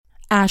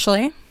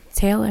Ashley.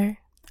 Taylor.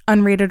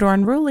 Unrated or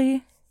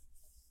unruly?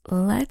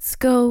 Let's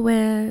go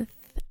with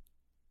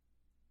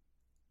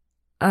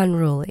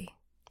unruly.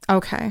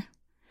 Okay.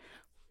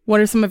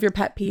 What are some of your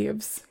pet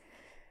peeves?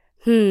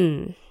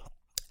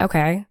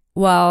 Okay.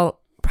 Well,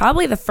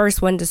 probably the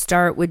first one to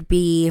start would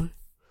be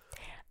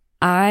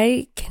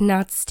I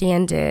cannot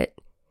stand it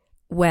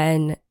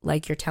when,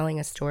 like, you're telling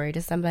a story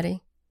to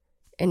somebody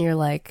and you're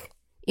like,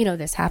 you know,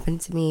 this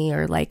happened to me,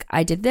 or like,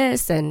 I did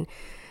this and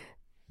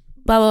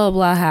blah, blah,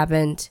 blah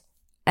happened.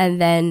 And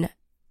then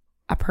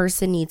a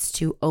person needs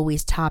to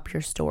always top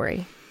your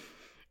story.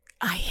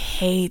 I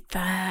hate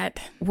that.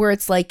 Where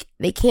it's like,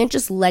 they can't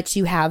just let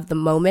you have the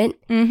moment.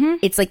 Mm-hmm.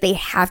 It's like they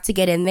have to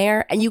get in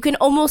there, and you can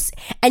almost,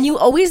 and you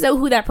always know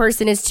who that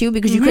person is too,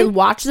 because you can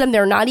watch them.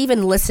 They're not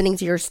even listening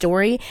to your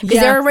story because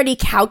they're already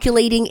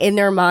calculating in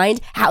their mind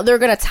how they're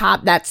going to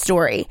top that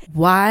story.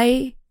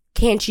 Why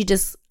can't you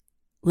just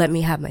let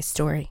me have my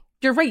story?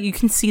 You're right. You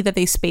can see that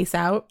they space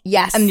out.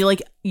 Yes. And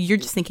you're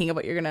just thinking of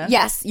what you're going to.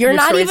 Yes. You're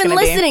not even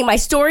listening. My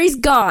story's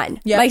gone.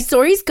 Yep. My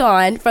story's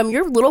gone from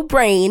your little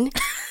brain.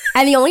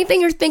 And the only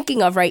thing you're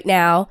thinking of right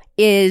now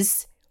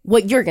is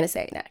what you're going to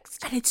say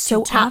next. And it's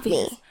so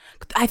obvious.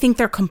 I think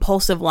they're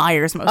compulsive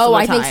liars most of the time. Oh,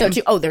 I think so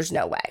too. Oh, there's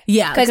no way.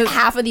 Yeah. Because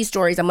half of these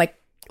stories, I'm like,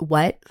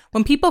 what?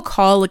 When people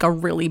call like a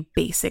really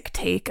basic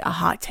take a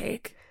hot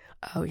take.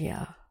 Oh,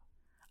 yeah.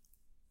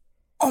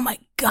 Oh my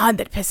God,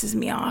 that pisses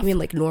me off. I mean,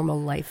 like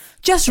normal life.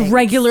 Just things.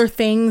 Regular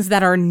things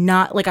that are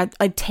not like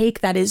a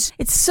take that is,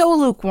 it's so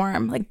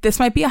lukewarm. Like, this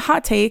might be a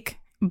hot take,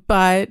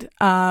 but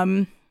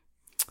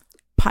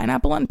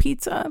pineapple on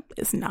pizza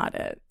is not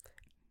it.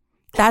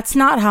 That's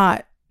not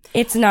hot.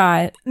 It's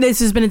not. This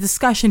has been a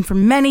discussion for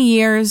many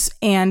years,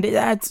 and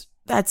that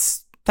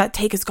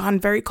take has gone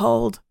very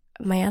cold.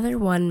 My other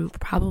one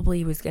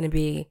probably was going to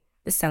be,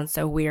 this sounds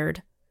so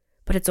weird,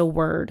 but it's a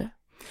word.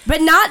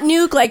 But not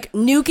nuke, like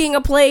nuking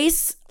a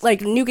place, like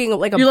nuking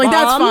like a You're bomb. You're like,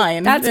 that's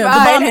fine. That's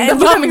fine. The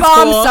bombing's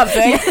bomb cool.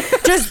 Something.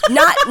 Just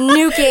not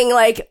nuking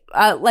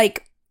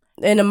like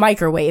in a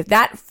microwave.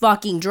 That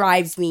fucking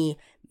drives me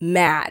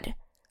mad.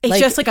 It's like,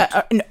 just like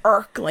an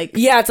irk. Like,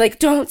 yeah, it's like,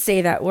 don't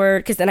say that word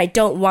because then I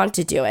don't want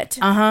to do it.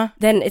 Uh-huh.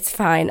 Then it's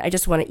fine. I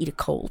just want to eat a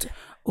cold.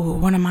 Ooh,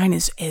 one of mine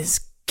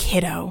is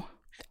kiddo.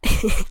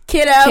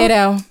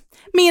 Kiddo.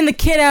 Me and the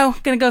kiddo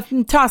gonna go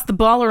toss the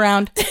ball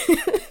around.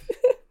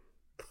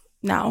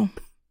 No.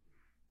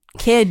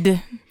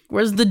 Kid.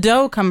 Where's the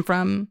dough come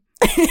from?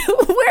 Where's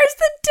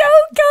the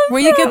dough come from?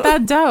 Where you get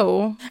that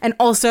dough? And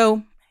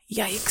also,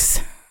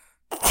 yikes.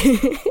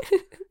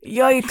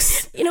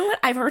 Yikes. You know what?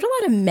 I've heard a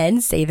lot of men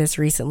say this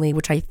recently,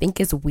 which I think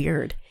is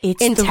weird.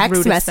 It's in the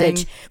text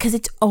message. Because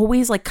it's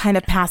always like kind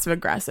of passive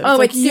aggressive. Oh,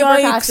 it's super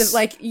passive.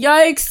 Like,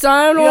 yikes,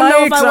 I don't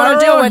know if I want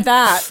to deal with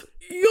that.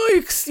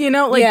 Yikes. You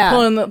know,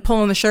 like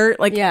pulling the shirt.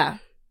 Like, yeah.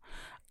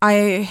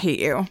 I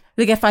hate you.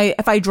 Like,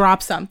 if I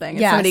drop something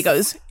and somebody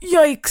goes,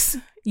 yikes.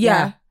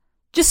 Yeah.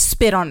 Just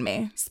spit on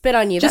me. Spit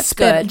on you. Just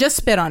That's good. Just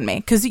spit on me.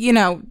 Because,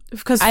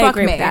 fuck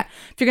me.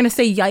 If you're going to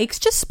say yikes,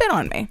 just spit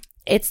on me.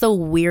 It's the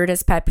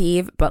weirdest pet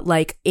peeve, but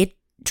like it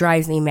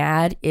drives me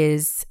mad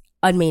is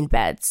unmade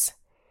beds.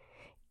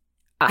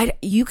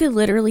 You could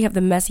literally have the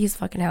messiest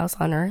fucking house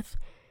on earth,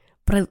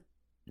 but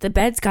the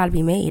bed's got to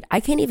be made. I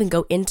can't even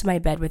go into my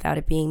bed without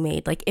it being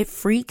made. Like, it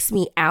freaks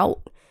me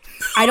out.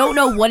 I don't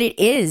know what it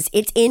is.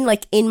 It's in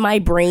my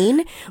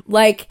brain.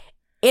 Like,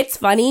 it's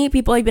funny.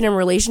 People I've been in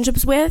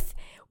relationships with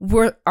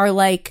are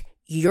like,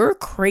 you're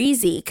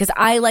crazy. Because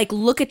I like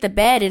look at the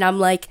bed and I'm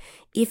like,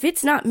 if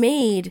it's not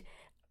made,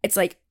 it's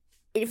like,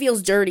 it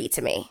feels dirty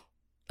to me.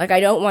 Like,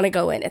 I don't want to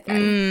go in it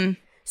then.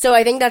 So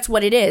I think that's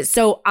what it is.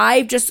 So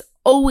I've just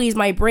always,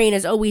 my brain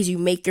is always, you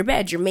make your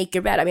bed.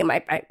 I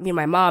mean,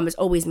 my mom has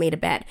always made a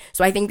bed.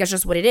 So I think that's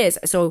just what it is.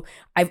 So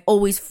I've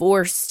always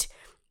forced,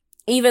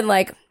 even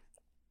like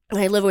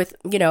when I live with,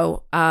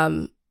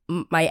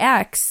 my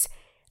ex,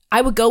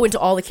 I would go into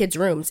all the kids'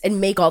 rooms and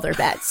make all their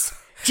beds.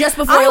 Just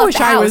before I left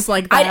the house. I was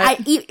like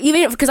that.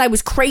 Even because I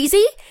was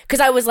crazy, because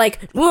I was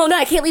like, well, no,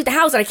 I can't leave the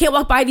house and I can't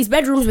walk by these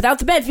bedrooms without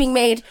the beds being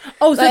made.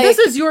 Oh, so this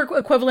is your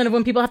equivalent of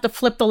when people have to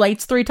flip the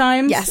lights 3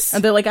 times? Yes.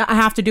 And they're like, I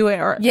have to do it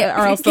or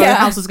else the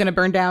house is going to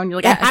burn down.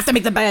 You're like, I have to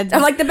make the beds.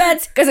 I'm like, the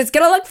beds, because it's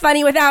going to look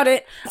funny without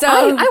it. So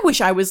I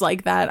wish I was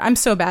like that. I'm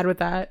so bad with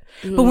that.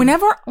 But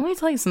let me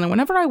tell you something.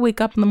 Whenever I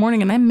wake up in the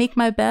morning and I make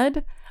my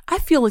bed, I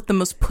feel like the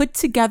most put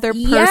together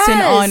person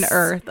on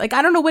earth. Like,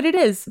 I don't know what it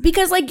is.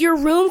 Because like your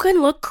room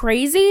can look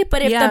crazy,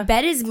 but if the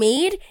bed is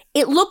made,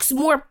 it looks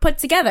more put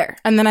together.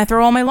 And then I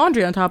throw all my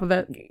laundry on top of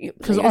it.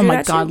 Because, oh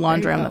my God,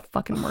 laundry I'm the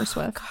fucking worst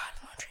with. God,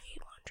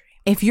 laundry.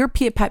 If your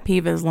pet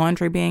peeve is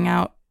laundry being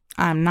out,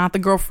 I'm not the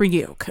girl for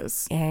you.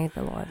 Because I ain't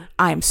the one.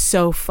 I'm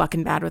so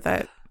fucking bad with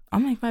it. I'll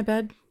make my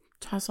bed,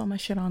 toss all my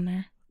shit on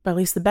there. But at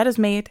least the bed is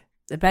made.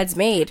 The bed's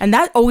made. And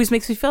that always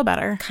makes me feel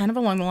better. Kind of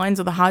along the lines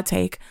of the hot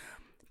take.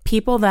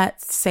 People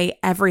that say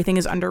everything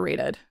is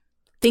underrated.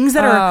 Things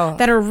that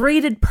are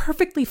rated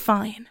perfectly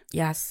fine.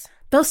 Yes.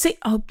 They'll say,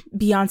 oh,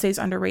 Beyonce's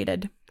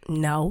underrated.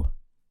 No.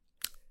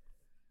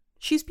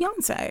 She's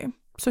Beyonce.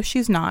 So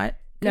she's not.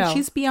 No.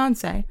 She's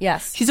Beyonce.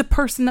 Yes. She's a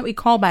person that we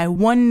call by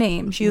one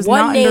name. She is one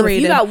not name.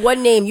 underrated. If you got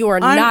one name, you are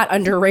not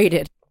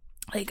underrated.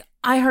 Like,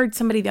 I heard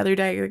somebody the other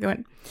day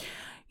going,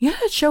 you know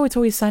that show It's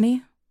Always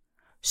Sunny?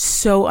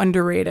 So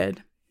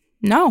underrated.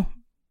 No.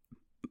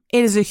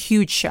 It is a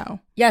huge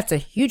show. Yeah, it's a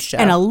huge show.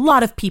 And a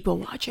lot of people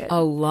watch it.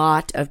 A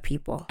lot of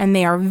people. And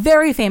they are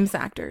very famous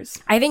actors.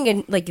 I think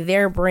in like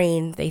their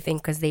brain, they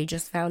think because they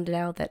just found it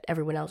out that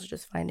everyone else is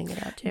just finding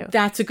it out too.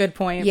 That's a good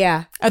point.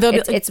 Yeah.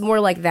 It's more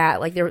like that.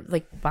 Like they're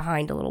like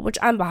behind a little, which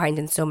I'm behind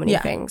in so many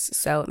things.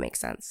 So it makes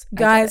sense.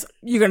 Guys,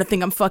 you're going to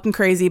think I'm fucking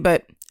crazy,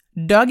 but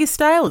Doggy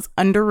Style is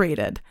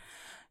underrated.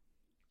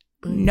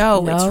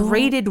 No, it's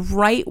rated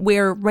right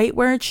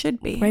where it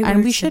should be,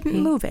 and we shouldn't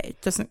move it.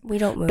 We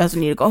don't move.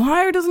 Doesn't need to go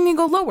higher. Doesn't need to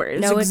go lower.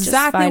 It's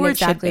exactly where it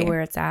should be. Where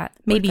it's at.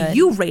 Maybe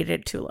you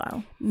rated too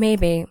low.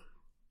 Maybe.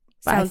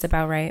 Sounds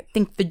about right. I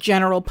think the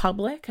general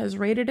public has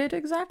rated it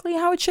exactly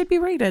how it should be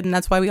rated, and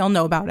that's why we all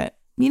know about it.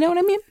 You know what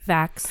I mean?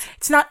 Facts.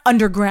 It's not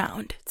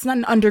underground. It's not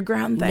an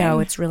underground thing.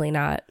 No, it's really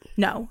not.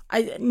 No.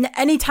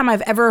 Anytime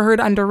I've ever heard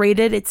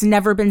underrated, it's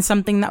never been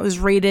something that was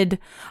rated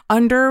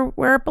under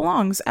where it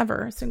belongs,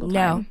 ever. A single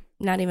time.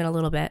 No, not even a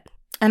little bit.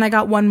 And I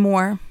got one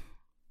more.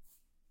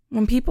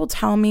 When people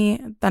tell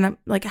me that I'm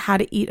like how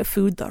to eat a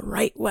food the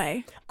right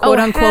way, quote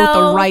unquote,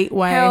 the right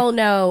way. Hell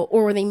no.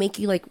 Or when they make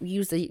you like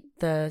use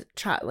the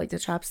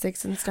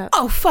chopsticks and stuff.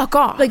 Oh, fuck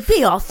off. Like,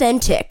 be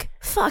authentic.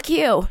 Fuck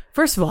you.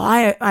 First of all,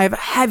 I have a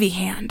heavy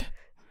hand.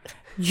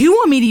 You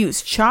want me to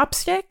use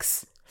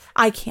chopsticks?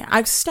 I can't.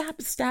 I've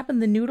stabbing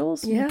the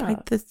noodles. Yeah.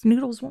 The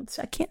noodles won't.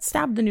 I can't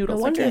stab the noodles.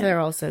 No wonder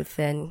they're all so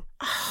thin.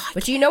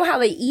 But you know how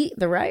they eat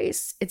the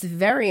rice? It's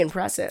very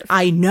impressive.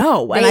 I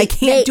know, and I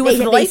can't do it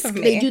for the life of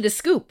me. They do the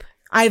scoop.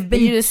 They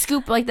do the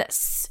scoop like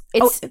this.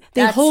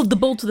 They hold the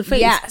bowl to the face.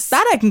 Yes.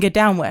 That I can get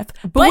down with.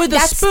 But with a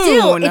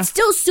spoon. It's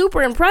still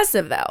super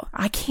impressive, though.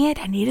 I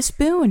can't. I need a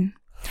spoon.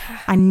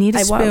 I need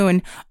a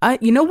spoon.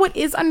 You know what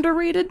is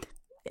underrated?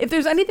 If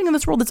there's anything in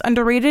this world that's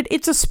underrated,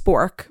 it's a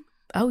spork.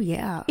 Oh,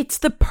 yeah. It's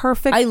the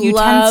perfect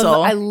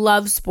utensil. I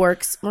love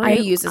sporks.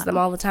 Maria uses them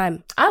all the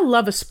time. I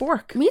love a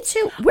spork. Me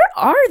too. Where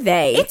are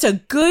they? It's a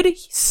good,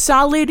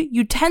 solid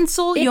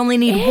utensil. You only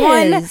need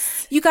one.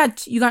 You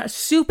got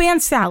soup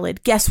and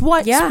salad. Guess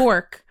what? Yeah.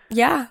 Spork.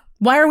 Yeah.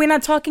 Why are we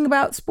not talking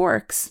about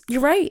sporks?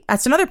 You're right.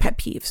 That's another pet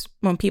peeve.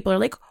 When people are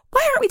like,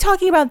 why aren't we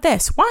talking about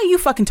this? Why don't you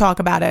fucking talk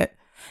about it?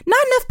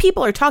 Not enough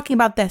people are talking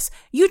about this.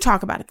 You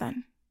talk about it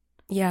then.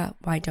 Yeah,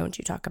 why don't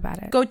you talk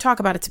about it? Go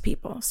talk about it to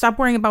people. Stop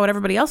worrying about what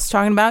everybody else is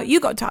talking about. You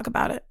go talk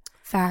about it.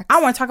 Facts.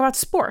 I want to talk about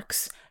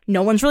sporks.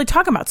 No one's really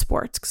talking about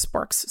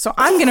sporks. So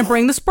I'm going to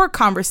bring the spork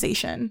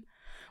conversation.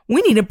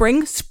 We need to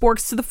bring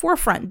sporks to the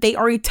forefront. They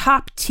are a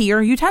top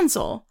tier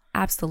utensil.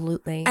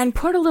 Absolutely. And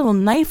put a little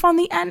knife on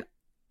the end.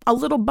 A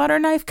little butter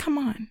knife. Come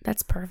on.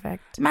 That's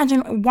perfect.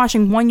 Imagine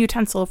washing one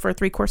utensil for a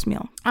 3-course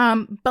meal.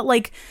 But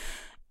like...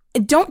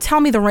 Don't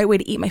tell me the right way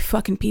to eat my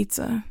fucking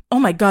pizza. Oh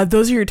my God,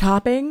 those are your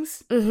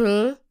toppings?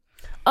 Mm-hmm.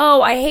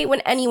 Oh, I hate when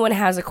anyone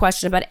has a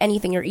question about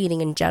anything you're eating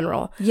in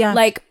general. Yeah.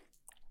 Like,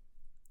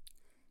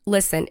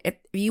 listen, if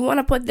you want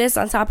to put this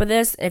on top of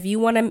this, if you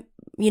want to,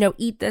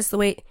 eat this the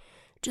way,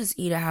 just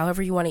eat it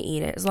however you want to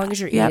eat it. As long as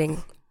you're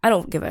eating. I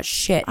don't give a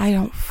shit. I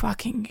don't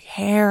fucking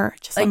care.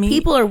 Just like,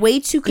 people are way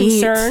too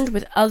concerned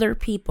with other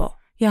people.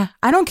 Yeah.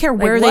 I don't care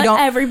where they don't.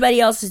 Everybody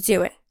else is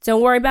doing.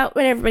 Don't worry about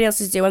what everybody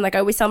else is doing. Like I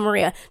always tell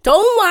Maria,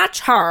 don't watch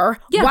her,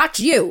 watch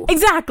you.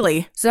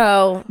 Exactly.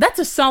 So that's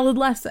a solid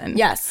lesson.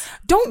 Yes.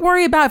 Don't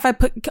worry about if I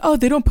put,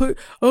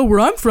 where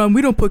I'm from,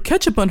 we don't put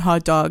ketchup on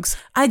hot dogs.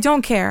 I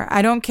don't care.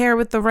 I don't care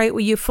with the right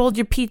way you fold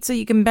your pizza.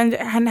 You can bend it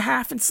in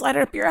half and slide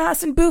it up your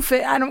ass and boof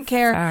it. I don't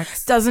care.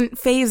 Facts. Doesn't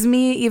faze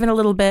me even a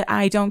little bit.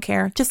 I don't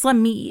care. Just let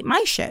me eat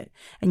my shit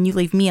and you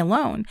leave me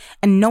alone.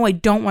 And no, I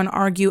don't want to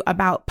argue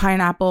about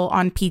pineapple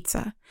on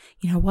pizza.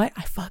 You know what?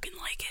 I fucking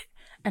like it.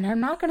 And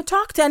I'm not going to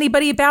talk to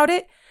anybody about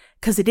it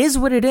because it is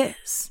what it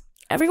is.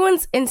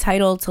 Everyone's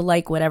entitled to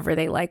like whatever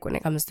they like when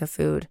it comes to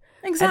food.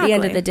 Exactly. At the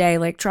end of the day,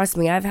 like, trust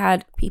me, I've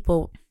had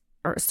people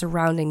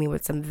surrounding me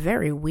with some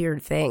very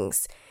weird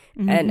things.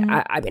 Mm-hmm.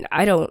 And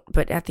I don't,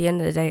 but at the end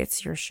of the day,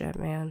 it's your shit,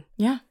 man.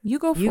 Yeah, you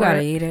go for it. You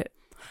gotta eat it.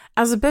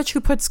 As a bitch who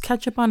puts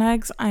ketchup on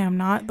eggs, I am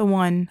not the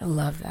one. I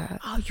love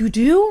that. Oh, you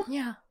do?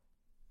 Yeah.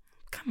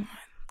 Come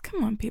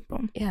on,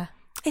 people. Yeah.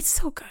 It's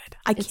so good.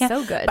 It's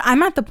so good. But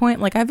I'm at the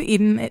point, like, I've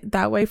eaten it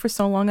that way for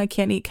so long, I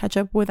can't eat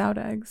ketchup without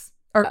eggs.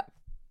 Or,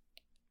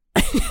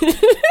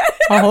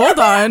 hold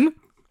on.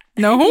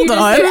 No, hold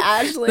on.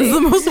 Ashley.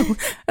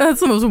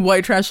 That's the most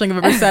white trash thing I've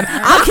ever said.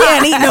 I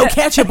can't eat no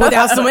ketchup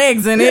without some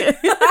eggs in it.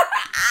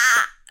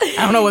 I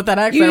don't know what that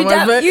accent was,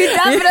 but you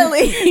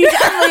definitely.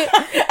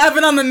 I've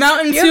been on the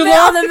mountain You've too been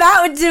long. on the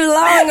mountain too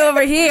long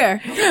over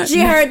here. She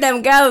heard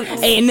them goats.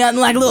 Ain't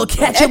nothing like a little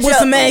ketchup with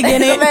some egg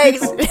in it.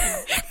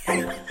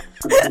 I'm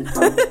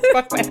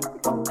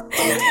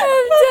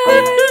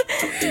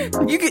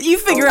done. You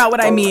figure out what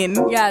I mean.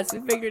 Yes, we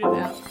figured it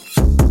out.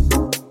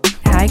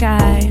 Hi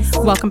guys,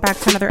 welcome back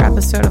to another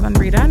episode of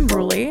Unrita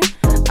Unruly,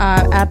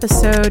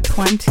 episode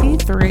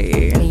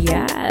 23.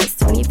 Yes,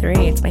 23.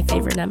 It's my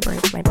favorite number.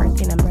 It's my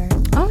birthday number.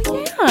 Oh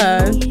yeah.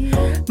 Yeah.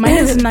 Mine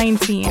is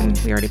 19.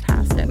 We already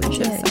passed it. We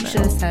should have You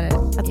should have said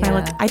it. That's my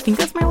lucky. I think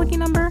that's my lucky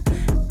number.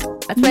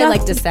 That's what I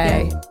like to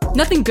say.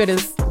 Nothing good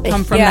has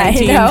come from Yeah, I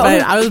 19, know.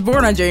 but I was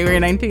born on January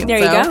 19th. There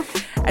you go.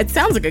 It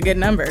sounds like a good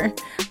number.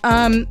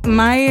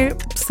 My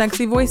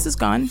sexy voice is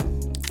gone.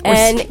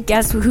 And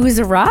guess who's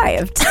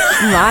arrived?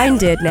 Mine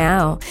did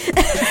now.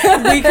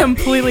 We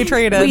completely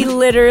traded. We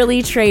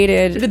literally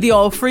traded. did the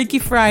old Freaky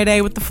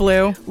Friday with the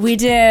flu, We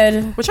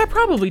did. which I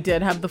probably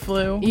did have the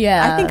flu.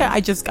 Yeah. I think I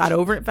just got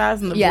over it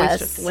fast and the Yes. voice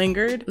just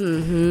lingered.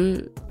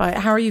 Mm-hmm. But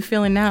how are you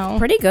feeling now?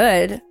 Pretty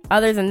good.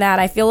 Other than that,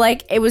 I feel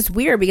like it was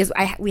weird because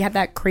we had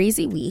that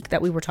crazy week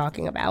that we were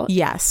talking about.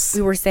 Yes.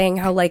 We were saying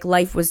how like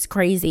life was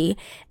crazy.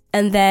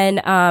 And then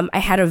I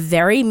had a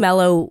very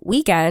mellow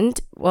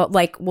weekend.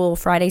 Well,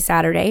 Friday,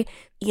 Saturday.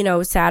 You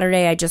know,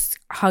 Saturday I just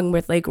hung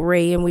with like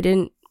Ray and we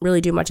didn't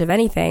really do much of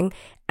anything.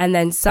 And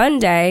then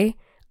Sunday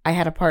I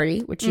had a party,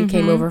 which you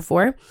came over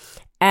for.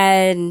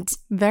 And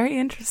Very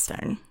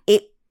interesting.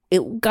 it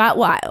got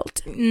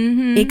wild.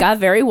 Mm-hmm. It got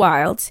very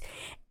wild.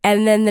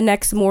 And then the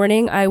next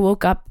morning I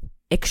woke up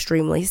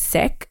extremely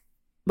sick.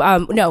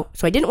 So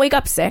I didn't wake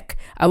up sick.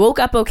 I woke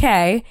up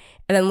okay.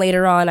 And then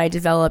later on I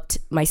developed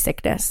my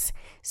sickness.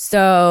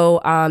 So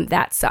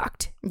that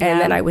sucked. Yeah.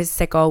 And then I was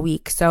sick all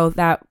week. So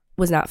that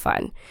was not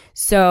fun.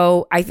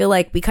 So I feel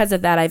like because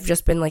of that, I've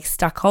just been like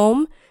stuck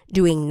home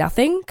doing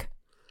nothing,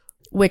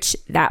 which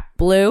that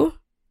blew.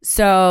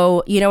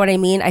 So you know what I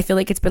mean? I feel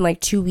like it's been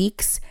like 2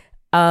 weeks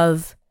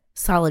of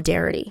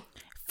solidarity.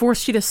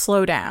 Forced you to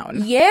slow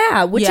down.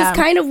 Yeah, which Yeah. is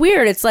kind of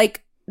weird. It's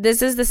like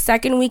this is the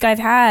second week I've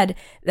had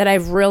that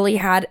I've really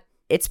had.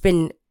 It's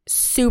been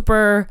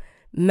super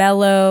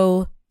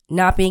mellow,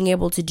 not being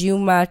able to do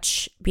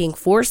much, being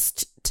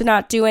forced to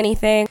not do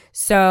anything.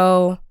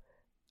 So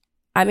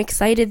I'm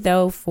excited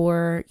though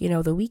for, you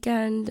know, the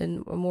weekend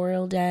and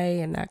Memorial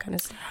Day and that kind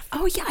of stuff.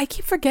 Oh, yeah. I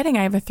keep forgetting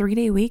I have a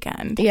 3-day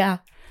weekend. Yeah.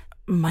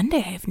 Monday,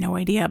 I have no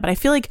idea. But I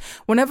feel like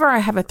whenever I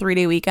have a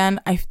 3-day weekend,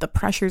 the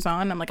pressure's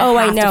on. I'm like, Oh,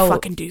 I I have know. to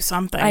fucking do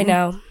something. I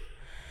know.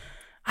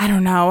 I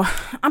don't know.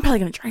 I'm probably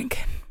going to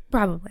drink.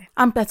 Probably.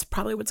 That's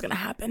probably what's going to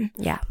happen.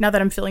 Yeah. Now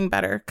that I'm feeling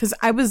better. Because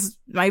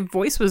my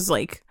voice was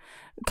like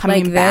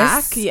coming Like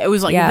back. this? Yeah, it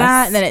was like Yes.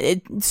 that. And then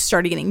it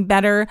started getting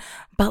better.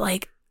 But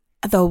like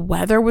the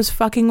weather was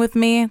fucking with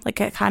me.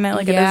 Like it kind of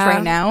like it is Yeah.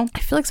 right now. I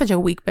feel like such a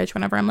weak bitch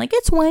whenever I'm like,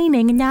 it's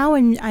waning and now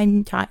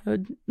I'm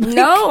tired.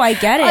 No, I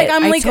get it. Like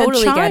I'm I like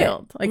totally a get it.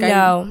 child. Like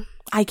No,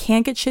 I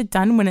can't get shit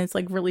done when it's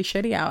like really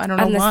shitty out. I don't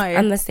know why.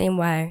 I'm the same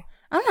way.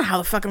 I don't know how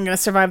the fuck I'm gonna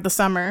survive the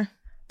summer.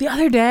 The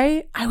other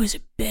day, I was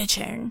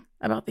bitching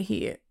about the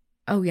heat.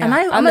 Oh yeah, And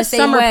I'm the a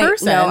summer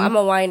person. No, I'm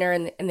a whiner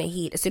in the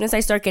heat. As soon as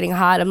I start getting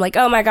hot, I'm like,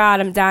 oh my god,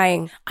 I'm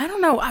dying. I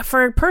don't know.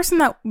 For a person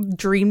that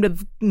dreamed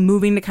of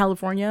moving to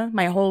California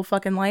my whole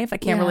fucking life, I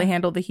can't Yeah. really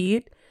handle the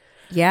heat.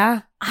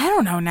 Yeah, I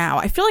don't know now.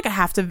 I feel like I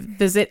have to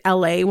visit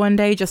LA one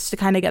day just to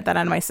kind of get that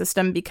out of my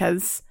system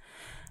because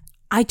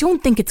I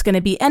don't think it's going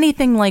to be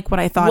anything like what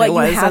I thought What it you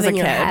was have as a in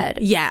your kid. head.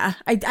 Yeah,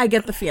 I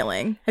get the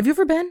feeling. Have you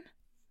ever been?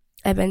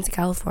 I've been to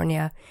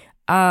California.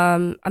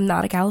 I'm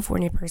not a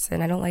California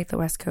person. I don't like the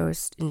West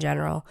Coast in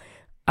general.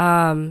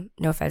 No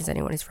offense to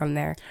anyone who's from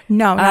there.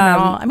 No, not at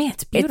all. I mean,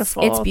 it's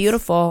beautiful. It's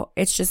beautiful.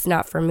 It's just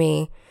not for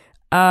me.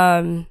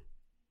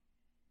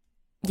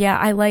 Yeah,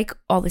 I like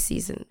all the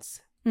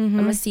seasons. Mhm.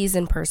 I'm a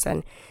season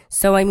person.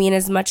 So, I mean,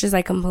 as much as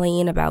I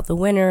complain about the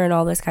winter and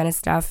all this kind of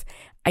stuff,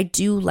 I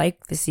do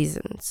like the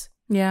seasons.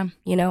 Yeah.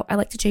 You know, I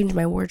like to change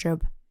my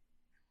wardrobe.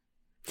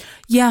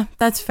 Yeah,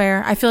 that's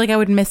fair. I feel like I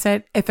would miss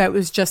it if it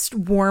was just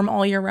warm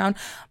all year round.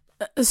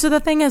 So the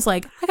thing is,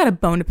 like, I got a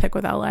bone to pick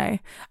with LA.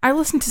 I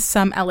listen to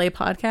some LA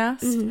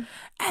podcasts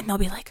and they'll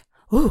be like,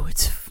 ooh,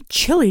 it's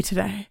chilly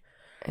today.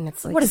 And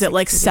it's like, What is it,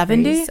 like 60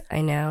 70? degrees.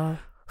 I know.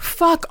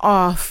 Fuck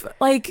off.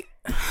 Like,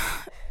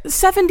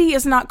 70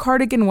 is not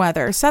cardigan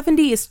weather.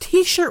 70 is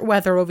t-shirt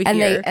weather over And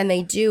here.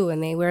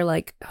 they wear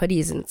like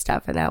hoodies and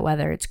stuff in that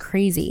weather. It's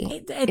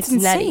crazy. It's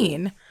nutty.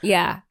 insane.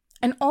 Yeah.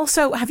 And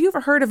also, have you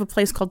ever heard of a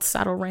place called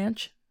Saddle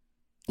Ranch?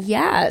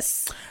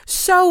 Yes.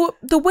 So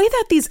the way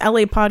that these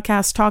LA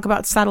podcasts talk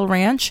about Saddle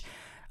Ranch,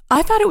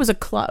 I thought it was a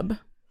club.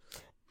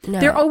 No.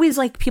 They're always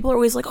like, people are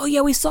always like, oh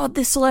yeah, we saw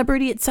this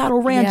celebrity at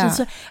Saddle Ranch. Yeah. And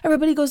so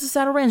everybody goes to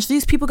Saddle Ranch.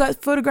 These people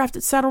got photographed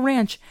at Saddle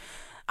Ranch.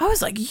 I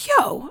was like,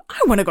 yo, I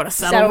want to go to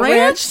Saddle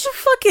Ranch. It's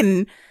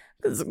fucking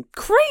it's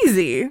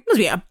crazy. It must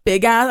be a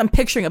big ass. I'm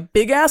picturing a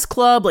big ass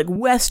club, like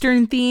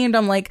Western themed.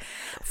 I'm like,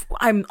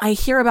 I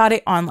hear about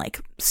it on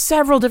like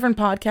several different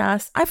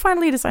podcasts. I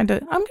finally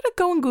decided I'm going to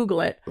go and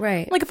Google it.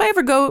 Right. Like if I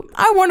ever go,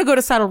 I want to go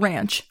to Saddle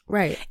Ranch.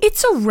 Right.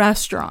 It's a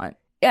restaurant.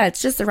 Yeah,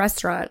 it's just a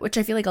restaurant, which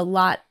I feel like a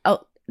lot. Oh,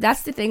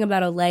 that's the thing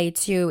about LA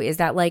too, is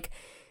that like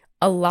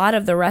a lot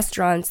of the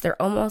restaurants,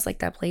 they're almost like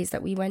that place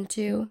that we went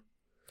to,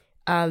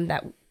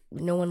 that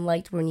no one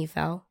liked when you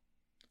fell.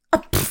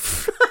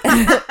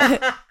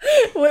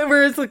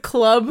 Where it's a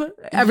club,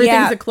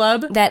 everything's a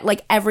club. That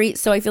like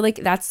so I feel like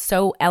that's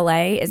so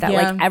LA is that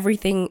Yeah. like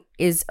everything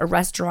is a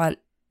restaurant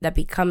that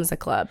becomes a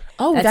club.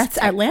 Oh, that's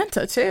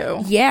Atlanta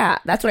too. Yeah,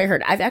 that's what I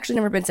heard. I've actually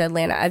never been to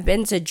Atlanta. I've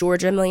been to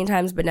Georgia a million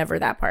times, but never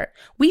that part.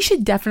 We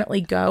should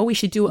definitely go. We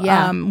should do,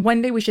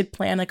 one day we should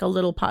plan like a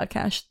little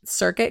podcast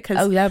circuit. Cause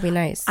that would be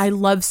nice. I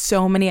love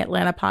so many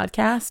Atlanta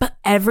podcasts, but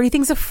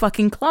everything's a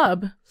fucking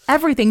club.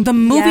 Everything. The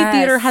movie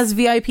theater has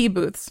VIP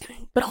booths,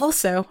 but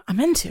also I'm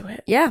into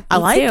it. Yeah, I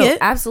like it.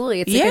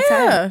 Absolutely. It's a good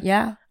time.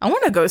 Yeah. I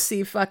want to go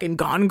see fucking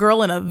Gone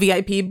Girl in a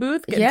VIP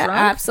booth. Get drunk.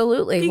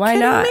 Absolutely. Why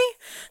not? Me?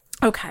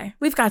 Okay,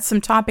 we've got some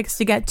topics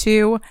to get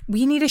to.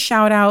 We need to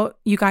shout out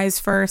you guys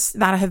first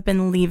that have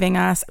been leaving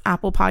us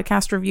Apple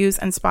Podcast reviews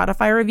and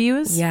Spotify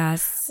reviews.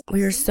 Yes,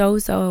 we are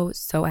so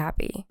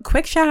happy.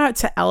 Quick shout out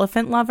to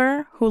Elephant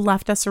Lover, who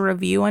left us a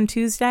review on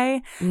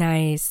Tuesday.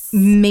 Nice.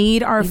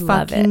 Made our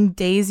fucking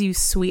days, you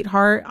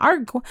sweetheart.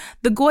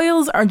 The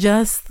Goyles are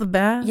just the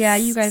best. Yeah,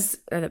 you guys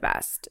are the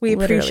best. We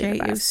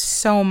appreciate you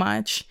so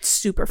much.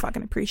 Super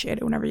fucking appreciate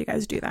it whenever you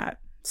guys do that.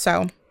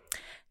 So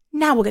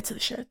now we'll get to the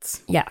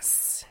shits.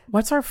 Yes.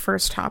 What's our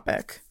first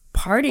topic?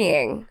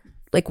 Partying.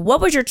 Like,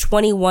 what was your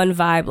 21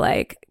 vibe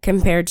like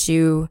compared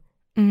to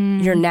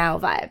your now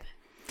vibe?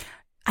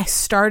 I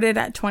started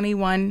at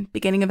 21,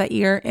 beginning of that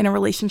year, in a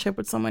relationship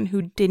with someone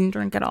who didn't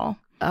drink at all.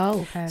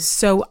 Oh, okay.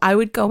 So I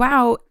would go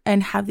out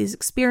and have these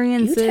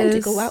experiences. You tend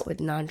to go out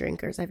with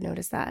non-drinkers. I've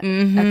noticed that.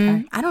 Mm-hmm.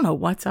 Okay. I don't know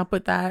what's up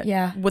with that.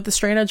 Yeah. With the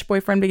straight edge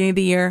boyfriend beginning of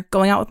the year,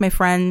 going out with my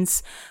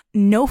friends,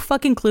 no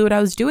fucking clue what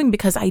I was doing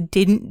because I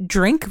didn't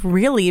drink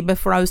really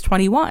before I was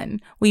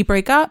 21. We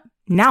break up.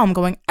 Now I'm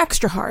going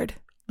extra hard.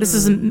 This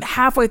is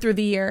halfway through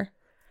the year.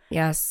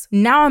 Yes.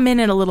 Now I'm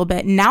in it a little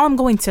bit. Now I'm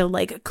going to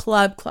like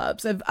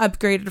clubs. I've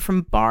upgraded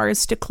from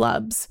bars to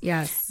clubs.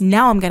 Yes.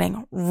 Now I'm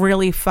getting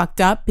really fucked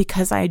up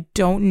because I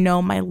don't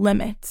know my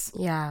limits.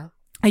 Yeah.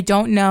 I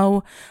don't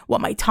know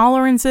what my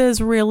tolerance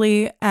is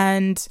really.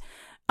 And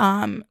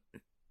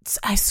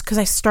because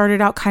I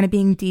started out kind of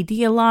being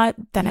DD a lot.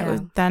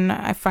 Then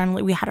I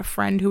finally, we had a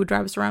friend who would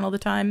drive us around all the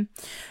time.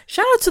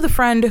 Shout out to the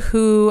friend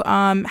who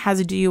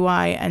has a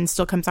DUI and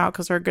still comes out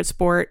because they're a good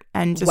sport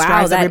and just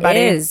drives everybody.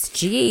 That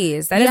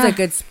is a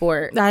good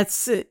sport.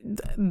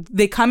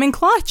 They come in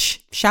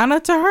clutch. Shout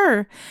out to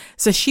her.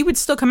 So she would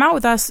still come out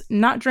with us,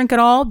 not drink at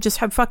all, just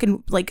have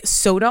fucking like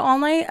soda all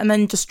night, and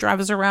then just drive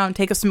us around,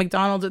 take us to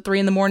McDonald's at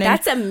 3 a.m.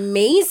 That's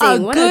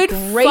amazing. What a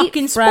great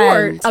fucking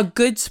sport. A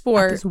good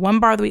sport. There's one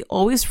bar that we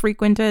always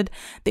frequented.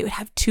 They would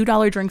have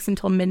 $2 drinks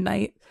until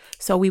midnight.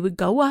 So we would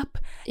go up,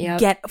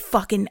 get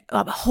fucking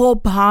a whole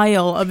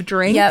pile of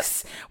drinks.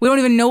 Yep. We don't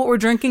even know what we're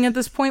drinking at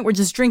this point. We're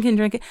just drinking.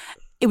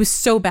 It was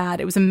so bad.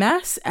 It was a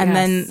mess. And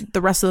then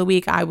the rest of the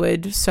week I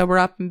would sober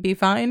up and be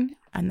fine.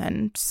 And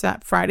then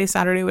Friday,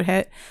 Saturday would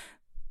hit.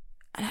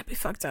 And I'd be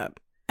fucked up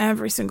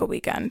every single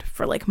weekend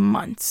for like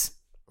months.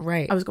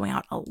 Right. I was going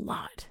out a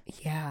lot.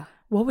 Yeah.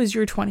 What was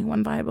your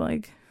 21 vibe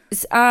like?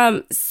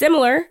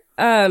 Similar.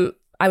 I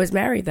was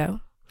married though.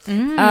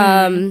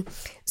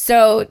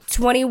 So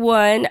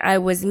 21, I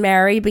was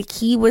married, but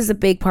he was a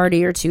big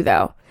partier too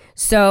though.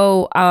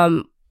 So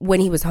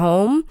when he was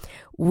home,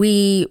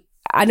 no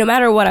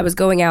matter what, I was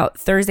going out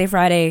Thursday,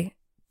 Friday,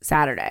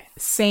 Saturday.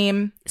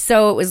 Same.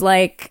 So it was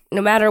like,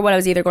 no matter what, I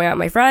was either going out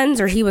with my friends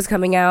or he was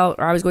coming out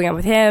or I was going out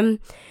with him.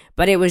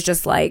 But it was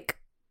just like,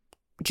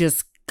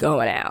 just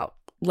going out,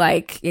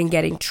 like, and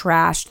getting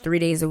trashed 3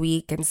 days a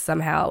week and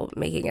somehow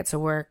making it to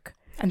work.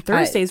 And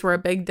Thursdays were a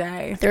big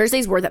day.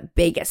 Thursdays were the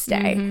biggest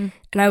day. Mm-hmm.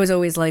 And I was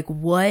always like,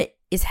 what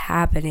is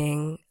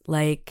happening?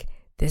 Like,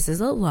 this is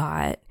a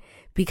lot.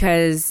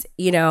 Because,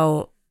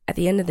 at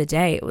the end of the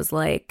day, it was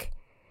like,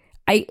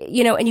 and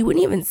you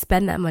wouldn't even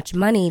spend that much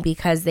money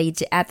because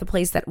at the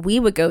place that we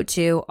would go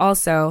to,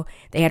 also,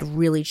 they had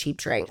really cheap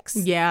drinks.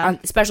 Yeah.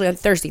 Especially on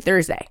Thursday.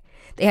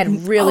 They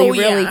had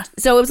really.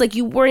 So it was like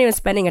you weren't even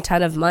spending a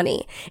ton of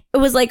money. It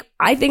was like,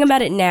 I think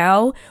about it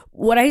now,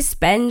 what I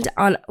spend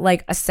on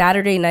like a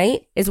Saturday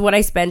night is what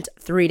I spent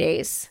 3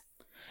 days.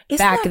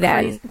 Back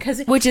then,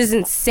 which is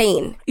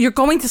insane. You're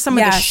going to some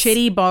of the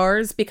shitty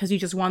bars because you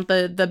just want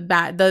the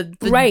bad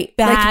right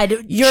bad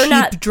like, you're cheap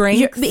not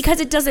drinks because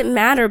it doesn't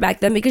matter back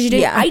then because you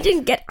didn't. I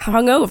didn't get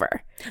hungover.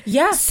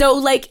 Yeah, so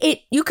like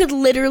you could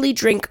literally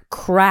drink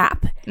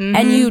crap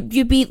and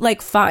you'd be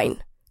like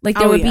fine. Like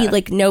there would be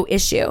like no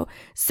issue.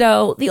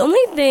 So the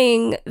only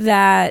thing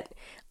that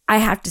I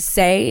have to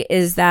say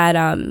is that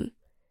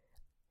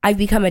I've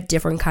become a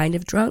different kind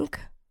of drunk.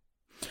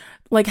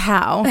 Like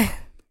how?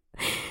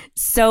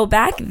 So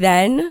back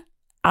then,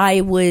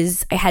 I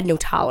had no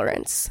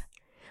tolerance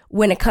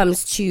when it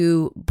comes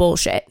to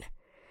bullshit.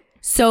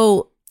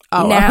 So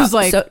now, I was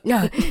like,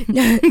 no.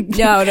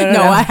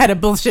 I had a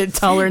bullshit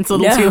tolerance a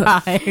little too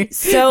high.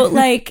 So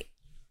like,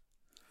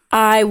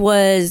 I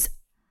was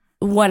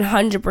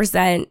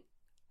 100%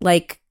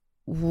 like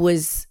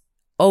was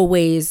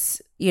always,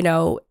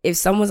 if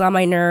someone was on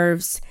my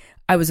nerves,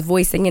 I was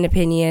voicing an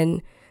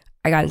opinion.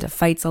 I got into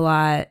fights a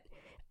lot.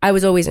 I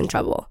was always in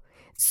trouble.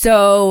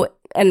 So.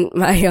 And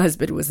my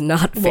husband was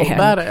not a fan.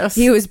 Well,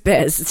 he was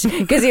pissed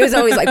because he was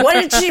always like, what?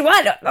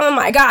 Oh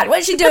my God, what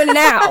is she doing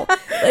now?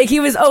 Like he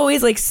was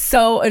always like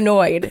so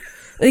annoyed.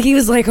 Like, he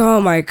was like,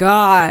 oh my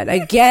God,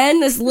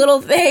 again, this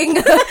little thing.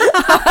 But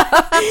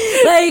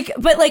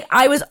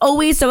I was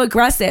always so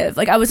aggressive.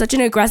 Like, I was such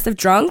an aggressive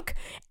drunk.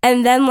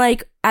 And then,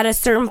 like, at a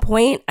certain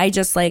point, I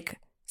just, like,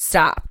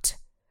 stopped.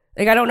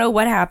 Like, I don't know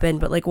what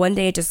happened, but, like, one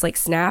day it just, like,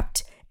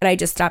 snapped and I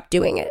just stopped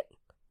doing it.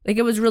 Like,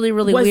 it was really,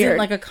 really weird. Was it,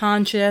 like, a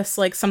conscious,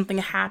 like, something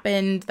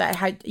happened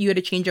that you had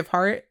a change of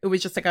heart? It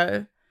was just, like,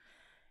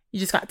 you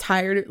just got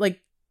tired? Like,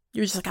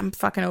 you were just like, I'm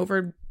fucking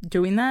over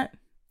doing that?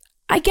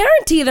 I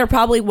guarantee there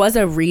probably was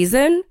a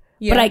reason,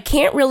 but I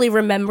can't really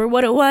remember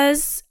what it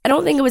was. I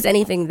don't think it was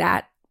anything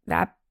that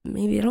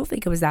maybe I don't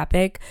think it was that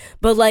big,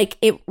 but like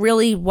it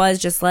really was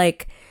just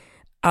like,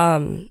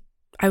 I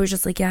was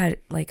just like, yeah,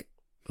 like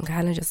I'm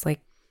kind of just like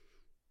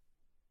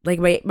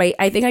my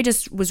I think I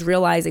just was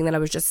realizing that I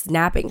was just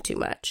snapping too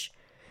much.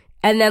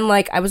 And then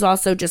like I was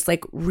also just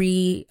like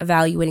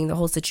reevaluating the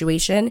whole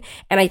situation.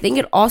 And I think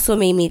it also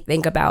made me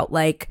think about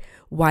like,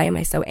 why am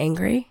I so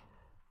angry?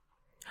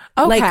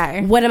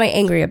 Okay. Like, what am I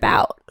angry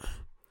about?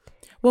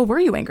 What were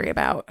you angry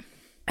about?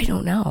 I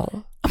don't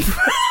know.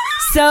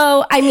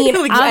 So, I mean,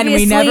 like, obviously, and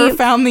we never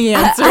found the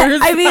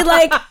answers.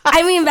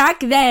 I mean, back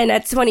then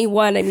at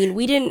 21, I mean,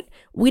 we didn't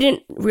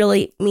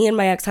really, me and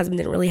my ex-husband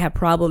didn't really have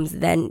problems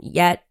then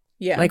yet.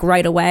 Yeah. Like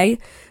right away.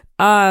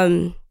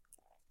 I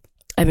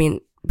mean,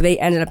 they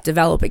ended up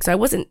developing. So I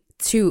wasn't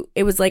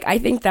it was like, I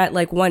think that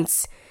like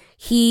once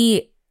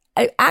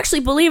actually,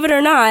 believe it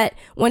or not,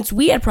 once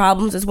we had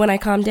problems is when I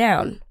calmed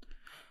down.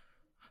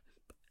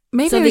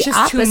 Maybe so it was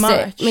just too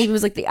much. Maybe it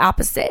was like the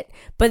opposite.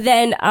 But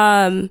then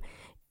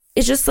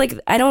it's just like,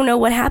 I don't know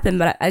what happened,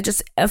 but I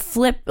just a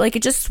flip, like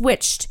it just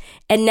switched.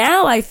 And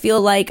now I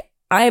feel like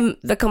I'm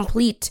the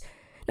complete,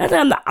 not that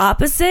I'm the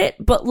opposite,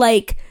 but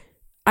like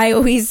I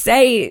always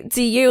say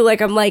to you, like,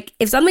 I'm like,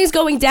 if something's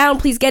going down,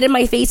 please get in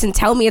my face and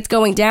tell me it's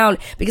going down,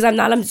 because I'm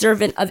not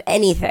observant of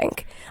anything.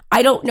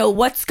 I don't know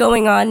what's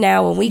going on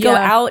now. When we go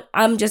out,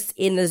 I'm just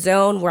in the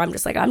zone where I'm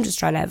just like, I'm just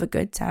trying to have a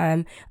good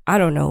time. I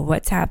don't know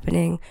what's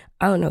happening.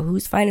 I don't know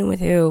who's fighting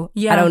with who.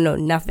 Yeah. I don't know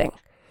nothing.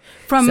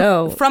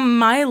 From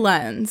my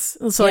lens,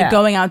 so like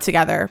going out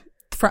together,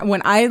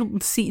 when I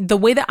see the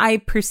way that I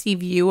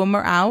perceive you when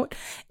we're out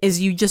is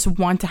you just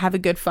want to have a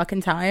good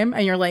fucking time,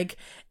 and you're like,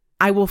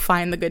 I will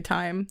find the good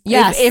time.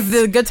 Yes. If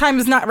the good time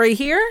is not right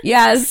here.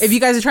 Yes. If you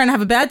guys are trying to have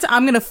a bad time,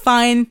 I'm going to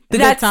find the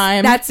good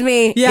time. That's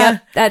me. Yeah.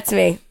 Yep, that's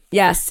me.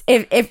 Yes.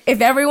 If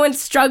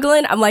everyone's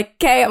struggling, I'm like,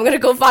 okay, I'm going to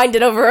go find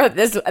it over at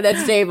this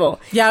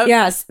table. Yeah.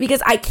 Yes.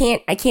 Because I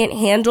can't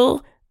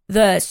handle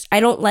I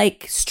don't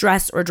like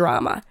stress or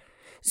drama.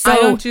 So, I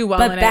don't do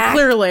well in it,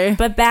 clearly.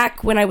 But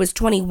back when I was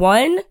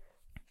 21,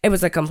 it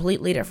was a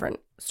completely different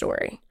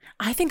story.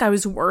 I think I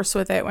was worse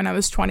with it when I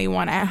was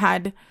 21. I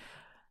had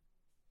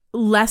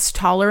less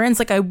tolerance.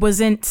 Like, I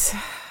wasn't,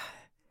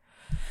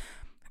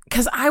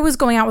 because I was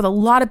going out with a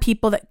lot of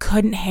people that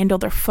couldn't handle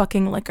their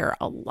fucking liquor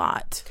a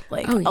lot.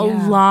 Like, a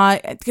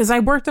lot. Because I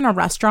worked in a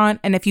restaurant,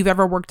 and if you've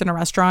ever worked in a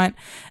restaurant,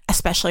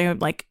 especially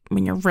like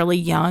when you're really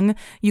young,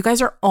 you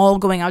guys are all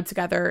going out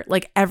together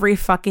like every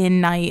fucking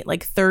night,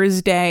 like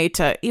Thursday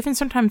to even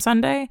sometimes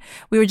Sunday.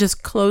 We would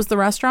just close the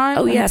restaurant.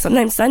 Oh yeah,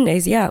 sometimes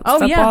Sundays. Yeah. Oh,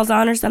 football's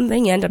on or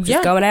something. You end up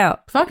just going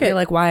out. Fuck it. You're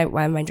like, why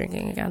am I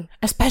drinking again?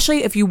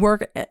 Especially if you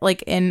work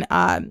like in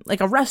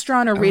like a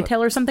restaurant or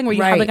retail or something where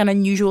you have like an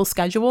unusual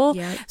schedule.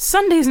 Yeah.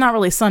 Sunday's not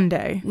really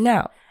Sunday.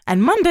 No.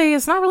 And Monday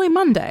is not really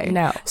Monday.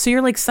 No. So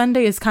you're like,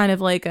 Sunday is kind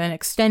of like an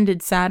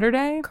extended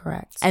Saturday.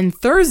 Correct. And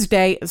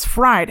Thursday is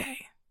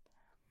Friday.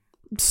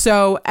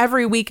 So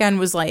every weekend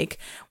was like,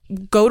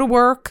 go to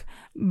work,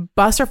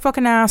 bust our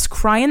fucking ass,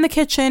 cry in the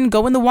kitchen,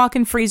 go in the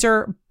walk-in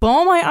freezer,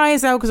 bawl my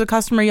eyes out because a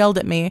customer yelled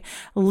at me,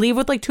 leave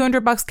with like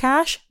 $200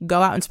 cash,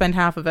 go out and spend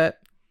half of it.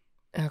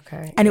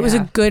 Okay. And it was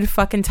a good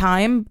fucking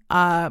time.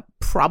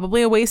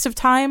 Probably a waste of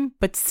time,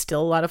 but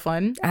still a lot of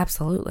fun.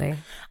 Absolutely.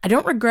 I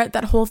don't regret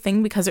that whole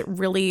thing because it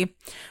really,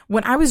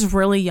 when I was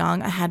really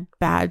young, I had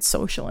bad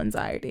social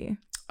anxiety.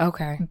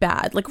 Okay.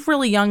 Bad. Like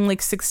really young,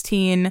 like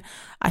 16,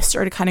 I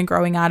started kind of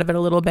growing out of it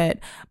a little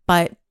bit,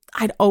 but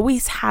I'd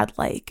always had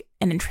like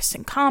an interest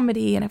in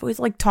comedy, and I've always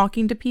liked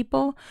talking to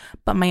people,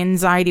 but my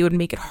anxiety would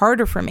make it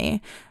harder for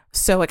me.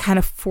 So I kind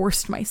of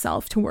forced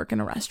myself to work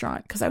in a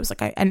restaurant because I was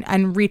like,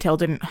 and retail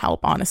didn't help,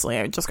 honestly.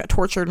 I just got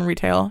tortured in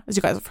retail, as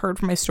you guys have heard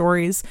from my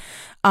stories.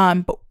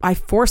 But I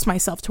forced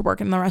myself to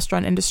work in the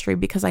restaurant industry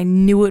because I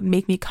knew it would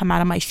make me come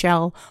out of my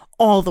shell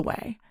all the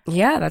way.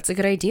 Yeah, that's a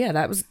good idea.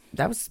 That was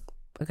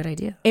a good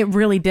idea. It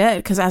really did,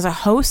 because as a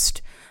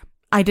host,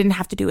 I didn't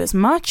have to do as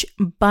much,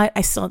 but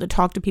I still had to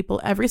talk to people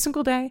every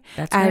single day.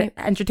 That's right.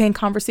 Entertain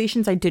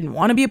conversations I didn't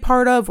want to be a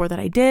part of or that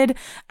I did.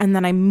 And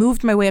then I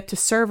moved my way up to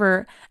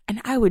server,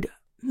 and I would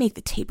make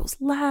the tables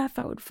laugh.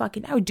 I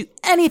would do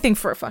anything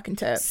for a fucking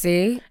tip.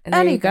 See? And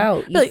there you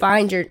go. You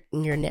find your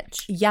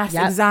niche. Yes,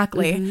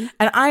 exactly. Mm-hmm.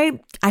 And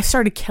I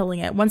started killing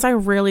it once I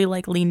really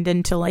like leaned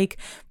into like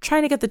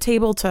trying to get the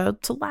table to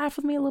laugh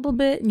with me a little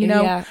bit. You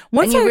know,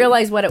 once you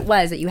realized what it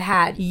was that you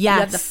had. Yes. You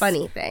had the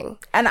funny thing.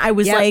 And I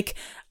was like,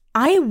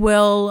 I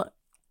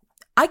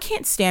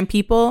can't stand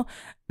people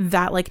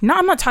that like,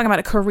 I'm not talking about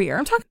a career.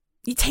 I'm talking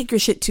you take your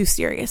shit too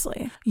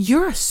seriously.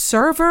 You're a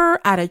server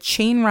at a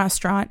chain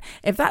restaurant.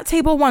 If that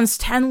table wants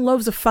 10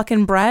 loaves of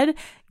fucking bread,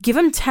 give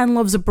them 10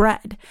 loaves of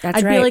bread.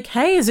 I'd be like,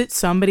 hey, is it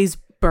somebody's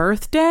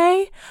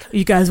birthday?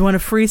 You guys want a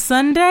free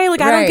sundae?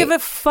 Like, I don't give a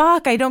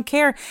fuck. I don't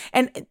care.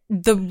 And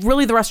the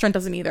restaurant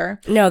doesn't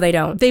either. No, they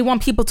don't. They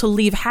want people to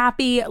leave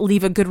happy,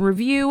 leave a good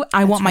review.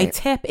 I want my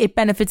tip. It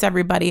benefits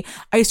everybody.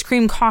 Ice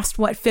cream cost,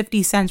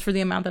 50 cents for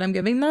the amount that I'm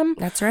giving them?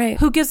 That's right.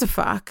 Who gives a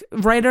fuck?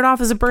 Write it off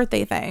as a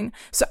birthday thing.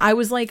 So I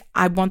was like,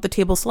 I want the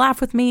tables to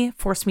laugh with me,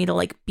 force me to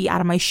like be out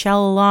of my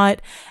shell a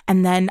lot.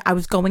 And then I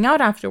was going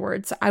out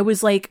afterwards. I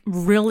was like,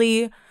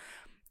 really...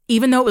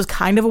 Even though it was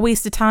kind of a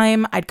waste of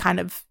time, I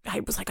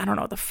was like, I don't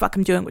know what the fuck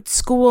I'm doing with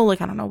school. Like,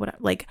 I don't know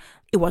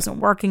it wasn't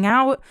working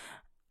out.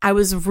 I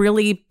was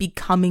really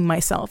becoming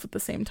myself at the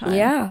same time.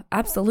 Yeah,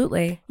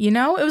 absolutely. You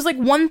know, it was like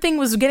one thing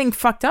was getting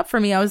fucked up for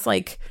me. I was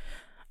like,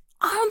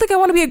 I don't think I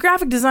want to be a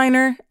graphic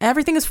designer.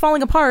 Everything is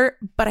falling apart,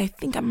 but I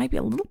think I might be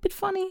a little bit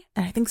funny.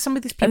 And I think some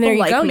of these people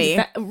like me.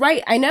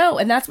 Right, I know.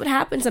 And that's what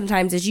happens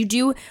sometimes is you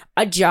do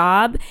a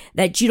job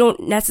that you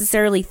don't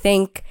necessarily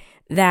think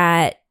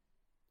that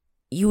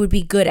you would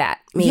be good at,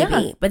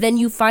 maybe. But then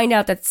you find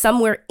out that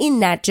somewhere in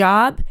that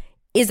job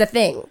is a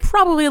thing.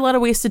 Probably a lot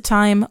of wasted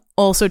time.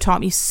 Also taught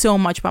me so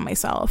much about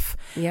myself.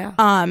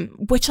 Yeah.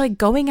 Which like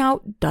going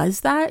out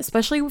does that,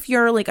 especially if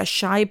you're like a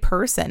shy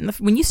person.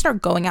 When you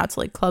start going out to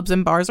like clubs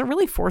and bars, it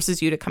really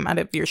forces you to come out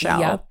of your shell.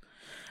 Yep.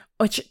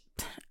 Which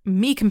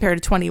me compared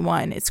to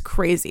 21, it's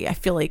crazy. I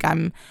feel like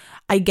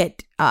I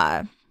get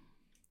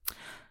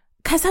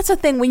because that's the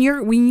thing when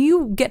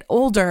you get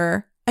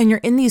older and you're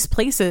in these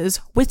places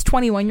with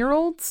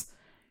 21-year-olds,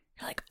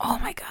 you're like, oh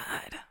my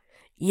God.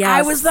 Yes.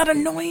 I was that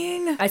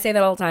annoying. I say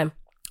that all the time.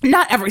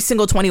 Not every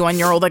single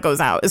 21-year-old that goes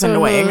out is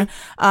annoying.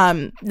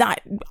 Not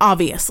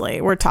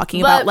obviously. We're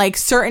talking about like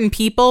certain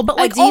people, but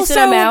like a decent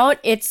amount,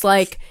 it's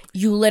like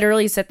you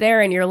literally sit there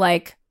and you're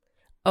like,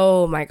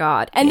 oh my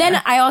God. And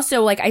then I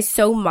also like, I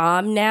so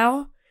mom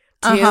now.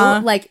 Too.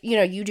 Like, you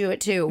know, you do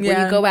it too. When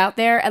you go out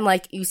there and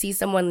like you see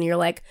someone and you're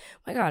like, oh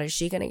my God, is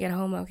she gonna get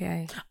home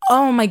okay?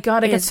 Oh my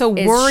God, I get so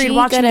worried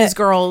watching these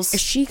girls. Is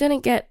she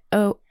gonna get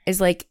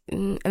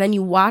and then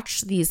you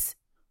watch these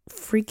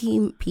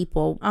freaky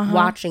people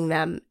watching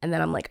them and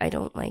then I'm like, I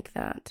don't like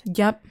that.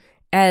 Yep.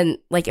 And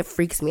like it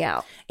freaks me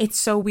out. It's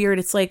so weird.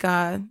 It's like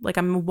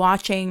I'm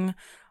watching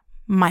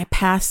my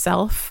past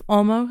self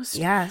almost.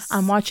 Yes.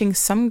 I'm watching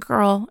some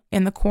girl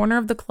in the corner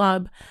of the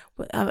club.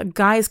 A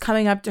guy's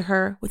coming up to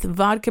her with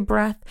vodka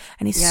breath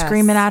and he's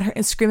screaming at her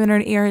and screaming in her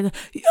ear,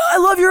 I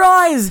love your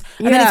eyes.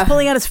 And then he's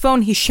pulling out his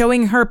phone. He's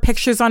showing her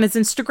pictures on his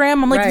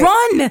Instagram. I'm like,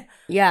 run.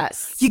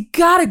 Yes. You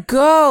gotta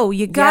go.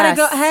 You gotta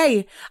go.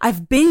 Hey,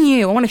 I've been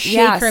you. I want to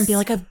shake her and be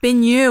like, I've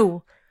been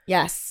you.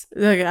 Yes.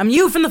 I'm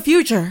you from the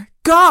future.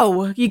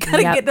 Go. You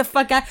gotta get the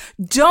fuck out.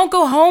 Don't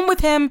go home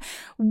with him.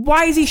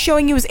 Why is he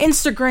showing you his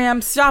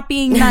Instagram? Stop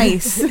being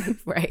nice.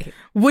 Right.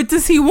 What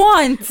does he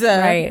want?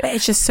 Right. But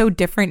it's just so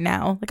different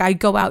now. Like I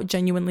go out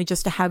genuinely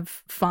just to have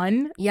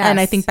fun. Yes. And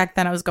I think back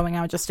then I was going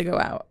out just to go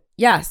out.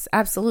 Yes,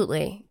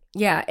 absolutely.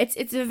 Yeah.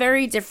 It's a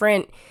very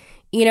different,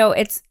 you know,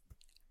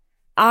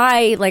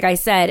 like I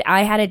said,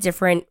 I had a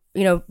different,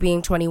 you know,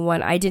 being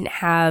 21, I didn't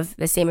have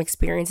the same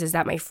experiences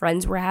that my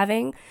friends were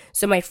having.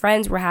 So my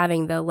friends were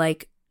having the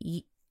like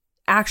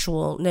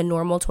the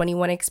normal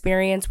 21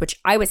 experience, which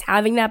I was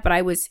having that, but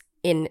I was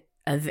in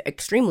an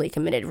extremely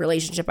committed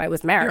relationship. I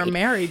was married. You're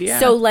married, yeah.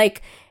 So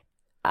like,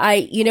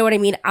 you know what I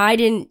mean?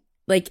 I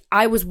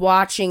was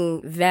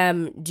watching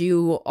them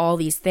do all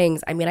these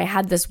things. I mean, I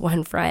had this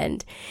one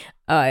friend,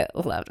 I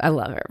love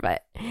her,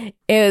 but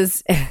it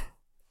was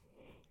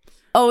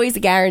always a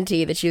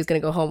guarantee that she was going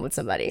to go home with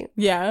somebody.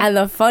 Yeah. And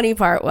the funny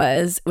part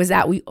was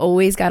that we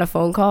always got a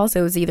phone call.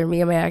 So it was either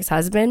me or my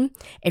ex-husband.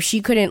 If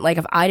she couldn't, like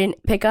if I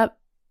didn't pick up,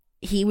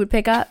 he would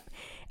pick up.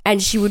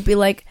 And she would be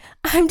like,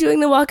 I'm doing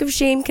the walk of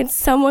shame. Can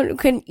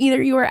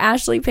either you or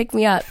Ashley pick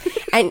me up?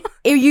 And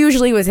it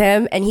usually was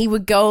him. And he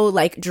would go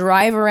like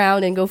drive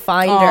around and go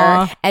find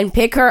her and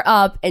pick her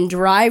up and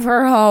drive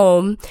her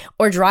home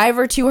or drive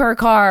her to her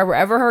car,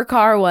 wherever her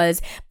car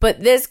was.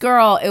 But this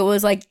girl, it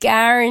was like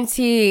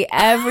guarantee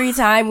every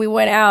time we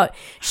went out,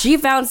 she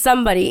found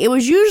somebody. It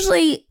was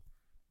usually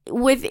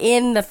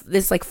within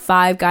this like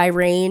 5-guy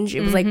range.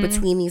 It was like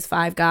between these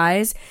 5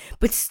 guys,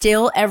 but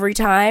still every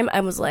time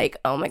I was like,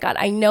 oh my God,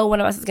 I know one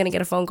of us is gonna get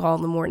a phone call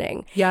in the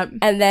morning. Yep.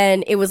 And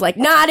then it was like,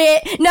 not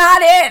it. And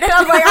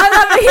I'm like,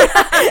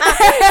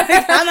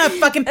 I'm not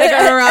fucking picking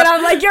her up. And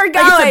I'm like, you're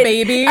going, like it's a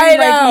baby. I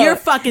know. Like you're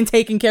fucking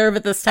taking care of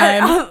it this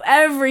time.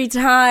 Every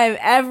time.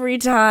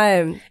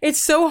 It's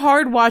so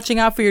hard watching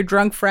out for your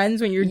drunk friends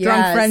when your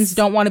drunk friends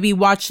don't want to be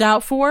watched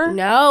out for.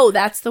 No,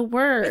 that's the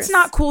worst. It's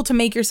not cool to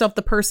make yourself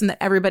the person that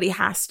everybody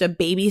has to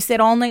babysit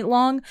all night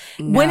long.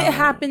 No. When it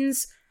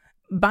happens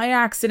by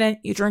accident,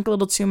 you drink a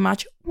little too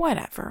much,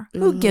 whatever.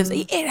 Who gives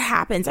it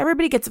happens.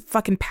 Everybody gets a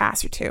fucking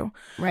pass or two.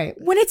 Right.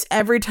 When it's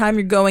every time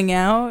you're going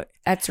out.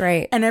 That's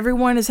right. And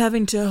everyone is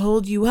having to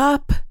hold you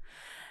up.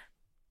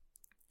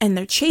 and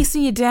they're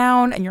chasing you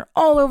down and you're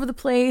all over the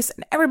place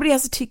and everybody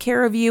has to take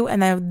care of you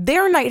and then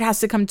their night has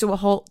to come to a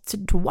halt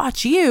to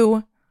watch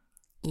you.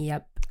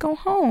 Yep. Go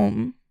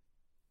home.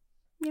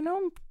 You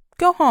know,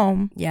 go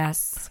home.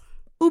 Yes.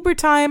 Uber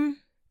time.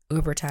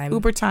 Uber time.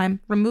 Uber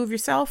time. Remove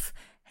yourself.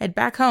 Head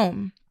back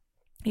home.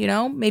 You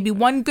know, maybe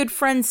one good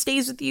friend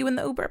stays with you in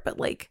the Uber, but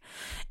like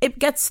it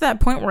gets to that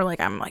point where like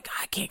I'm like,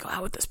 I can't go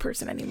out with this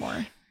person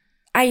anymore.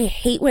 I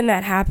hate when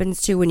that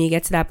happens too, when you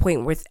get to that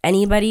point with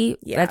anybody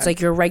that's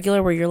like your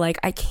regular, where you're like,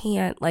 I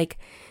can't, like,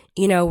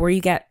 you know, where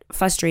you get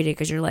frustrated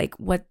because you're like,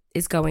 what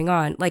is going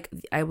on? Like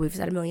we've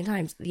said a million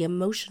times, the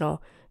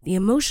emotional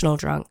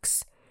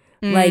drunks,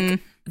 like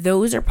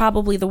those are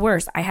probably the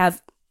worst.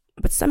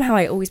 But somehow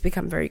I always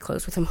become very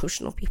close with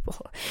emotional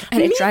people,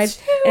 and it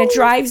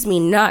drives me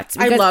nuts.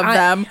 I love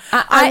them.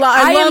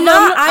 I am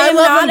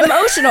not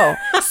emotional,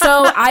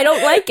 so I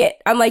don't like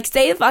it. I'm like,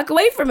 stay the fuck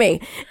away from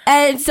me.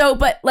 And so,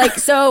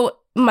 so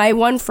my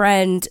one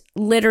friend,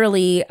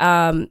 literally,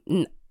 not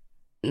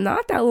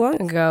that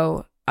long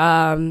ago,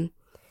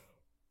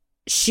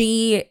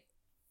 she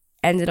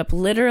ended up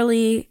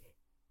literally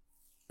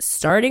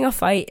starting a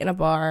fight in a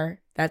bar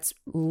that's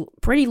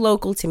pretty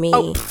local to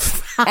me,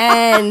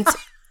 and.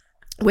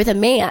 With a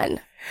man.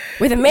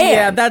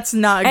 Yeah, that's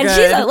not and good.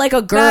 And she's like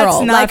a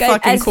girl. That's not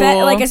fucking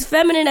cool. Like as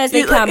feminine as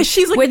they come.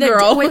 She's like a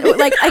girl.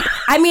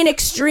 I mean,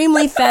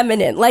 extremely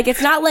feminine. Like,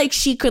 it's not like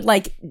she could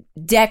like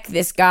deck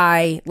this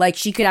guy. Like,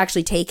 she could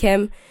actually take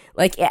him.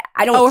 Like,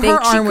 I don't think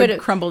her she arm could would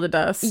crumble to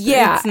dust.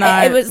 Yeah. It's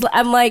not... It was,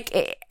 I'm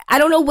like, I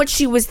don't know what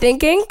she was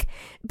thinking,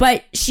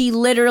 but she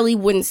literally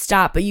wouldn't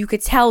stop. But you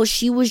could tell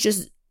she was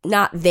just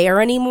not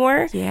there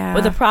anymore. Yeah.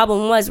 But the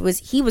problem was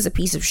he was a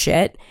piece of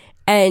shit.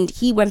 And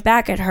he went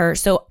back at her.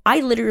 So I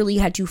literally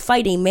had to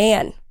fight a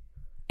man.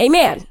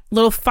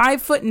 Little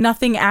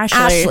 5'0"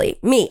 Ashley.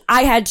 Me.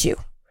 I had to.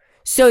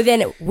 So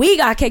then we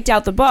got kicked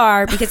out the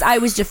bar because I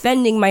was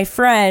defending my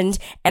friend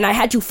and I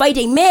had to fight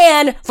a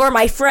man for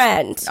my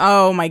friend.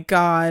 Oh my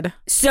God.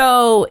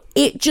 So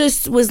it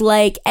just was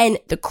like, and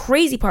the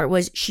crazy part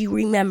was she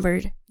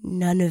remembered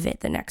none of it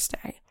the next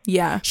day.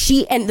 Yeah.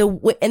 And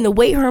the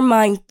way her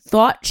mind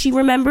thought she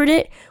remembered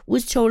it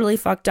was totally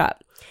fucked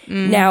up.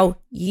 Now,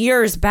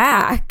 years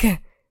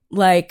back,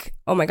 like,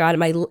 oh my God, in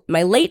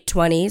my late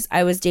 20s,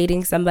 I was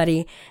dating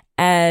somebody,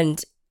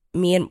 and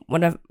me and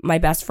one of my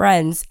best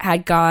friends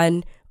had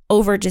gone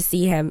over to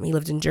see him. He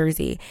lived in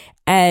Jersey,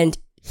 and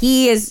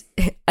he is,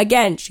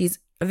 again, she's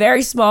a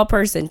very small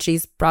person.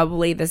 She's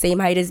probably the same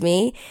height as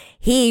me.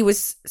 He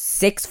was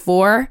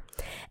 6'4",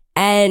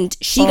 and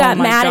she got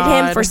mad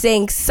at him for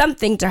saying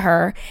something to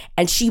her,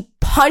 and she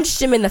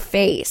punched him in the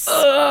face.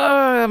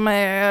 Oh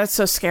man, that's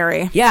so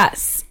scary.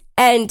 Yes.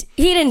 And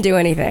he didn't do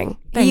anything.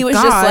 Thank he was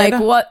God. just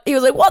like, what? He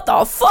was like, what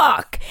the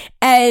fuck?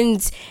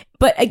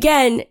 But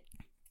again,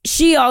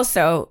 she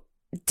also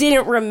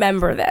didn't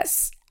remember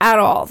this at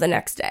all the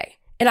next day.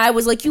 And I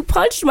was like, you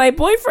punched my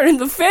boyfriend in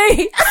the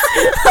face.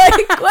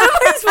 Like, what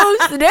am I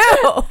supposed to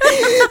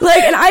do?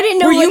 Like, and I didn't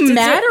know. Were you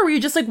mad or were you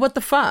just like, what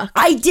the fuck?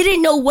 I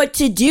didn't know what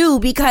to do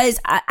because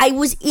I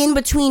was in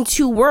between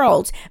two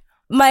worlds.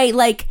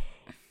 What?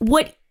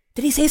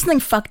 Did he say something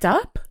fucked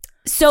up?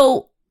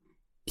 So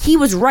he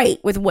was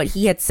right with what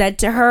he had said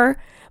to her,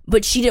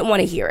 but she didn't want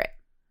to hear it.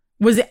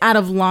 Was it out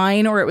of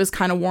line or it was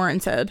kind of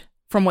warranted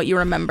from what you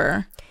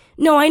remember?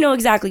 No, I know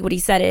exactly what he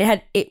said.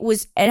 It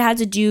was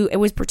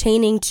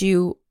pertaining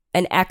to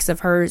an ex of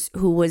hers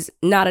who was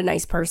not a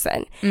nice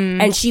person.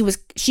 And she was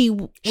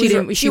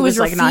like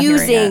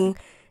refusing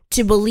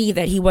to believe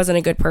that he wasn't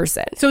a good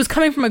person. So it was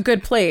coming from a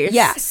good place.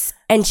 Yes.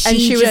 And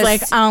she was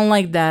like, I don't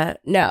like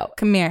that. No.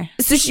 Come here.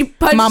 So she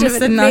punched Mama him in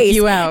said the knock face.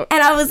 you out.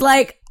 And I was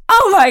like,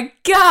 oh my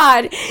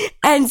God.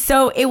 And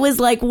so it was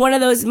like one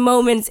of those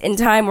moments in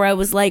time where I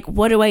was like,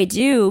 what do I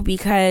do?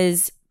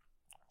 Because,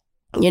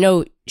 you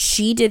know,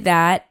 she did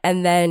that.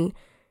 And then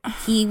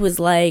he was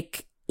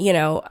like, you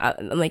know,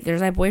 I'm like,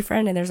 there's my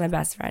boyfriend and there's my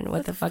best friend.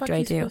 What the fuck do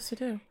I do?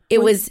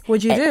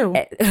 What'd you do?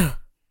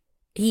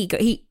 He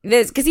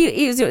was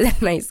a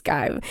nice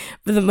guy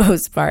for the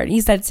most part. He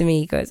said to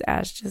me, he goes,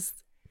 Ash, just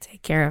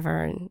take care of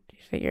her and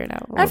figure it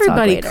out.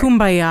 Everybody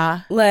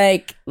kumbaya.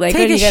 Like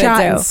take a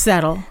shot and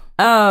settle.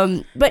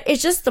 But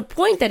it's just the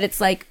point that it's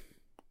like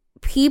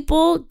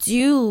people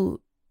do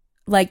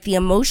like the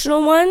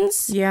emotional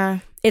ones. Yeah.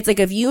 It's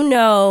like, if you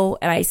know,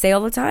 and I say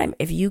all the time,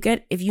 if you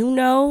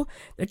know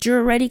that you're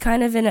already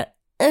kind of in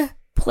a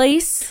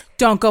place,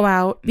 don't go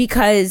out.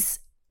 Because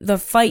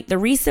the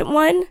recent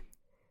one,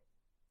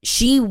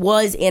 she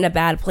was in a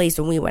bad place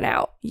when we went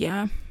out.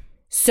 Yeah.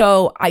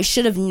 So I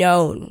should have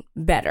known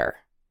better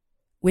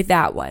with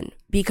that one,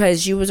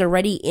 because she was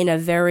already in a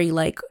very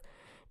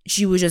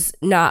she was just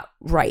not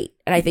right.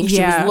 And I think she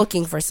was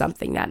looking for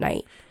something that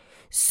night.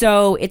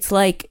 So it's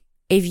like,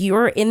 if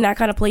you're in that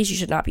kind of place, you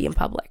should not be in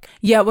public.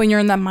 Yeah, when you're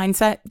in that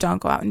mindset,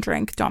 don't go out and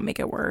drink. Don't make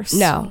it worse.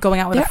 No.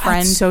 Going out with a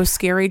friend, so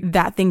scary.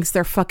 That thinks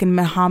they're fucking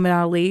Muhammad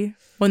Ali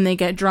when they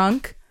get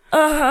drunk.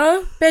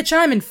 Uh-huh. Bitch,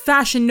 I'm in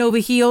Fashion Nova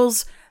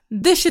heels.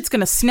 This shit's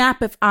gonna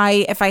snap if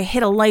I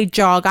hit a light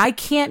jog. I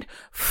can't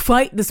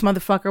fight this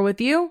motherfucker with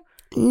you.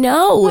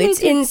 No, it's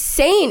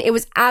insane. It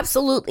was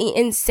absolutely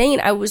insane.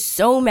 I was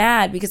so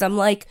mad because I'm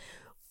like,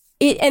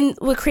 and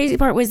the crazy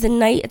part was the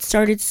night, it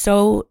started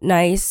so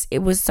nice. It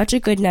was such a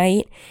good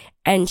night.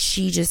 And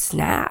she just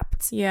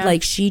snapped. Yeah.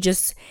 Like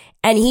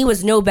and he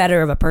was no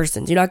better of a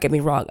person. Do not get me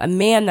wrong. A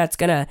man that's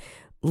going to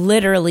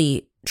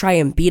literally try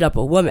and beat up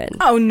a woman.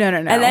 Oh, no.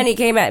 And then he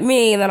came at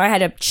me and then I had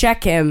to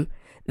check him.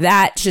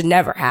 That should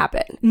never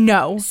happen.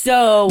 No.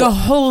 So the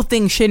whole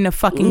thing shouldn't have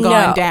fucking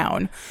gone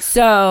down.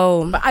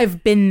 So but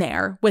I've been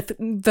there with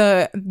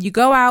you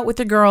go out with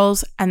the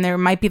girls and there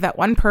might be that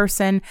one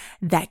person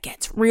that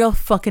gets real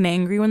fucking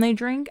angry when they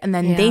drink and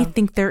then they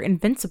think they're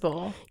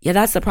invincible. Yeah,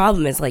 that's the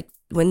problem is like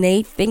when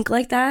they think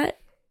like that,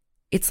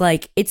 it's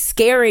like, it's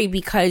scary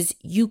because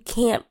you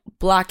can't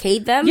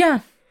blockade them.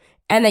 Yeah.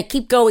 And they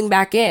keep going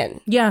back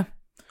in. Yeah.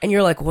 And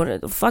you're like,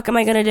 what the fuck am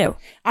I going to do?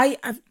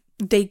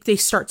 They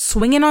start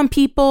swinging on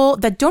people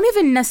that don't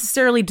even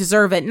necessarily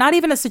deserve it. Not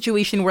even a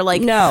situation where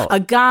like a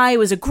guy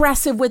was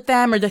aggressive with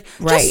them or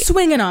just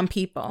swinging on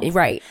people.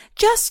 Right.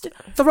 Just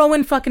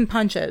throwing fucking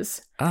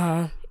punches.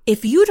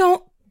 If you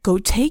don't go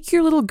take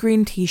your little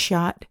green tea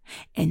shot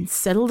and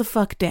settle the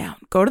fuck down.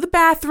 Go to the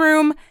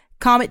bathroom,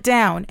 calm it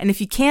down. And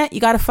if you can't,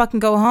 you got to fucking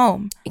go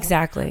home.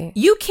 Exactly.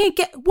 You can't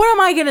what am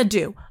I going to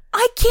do?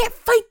 I can't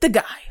fight the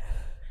guy.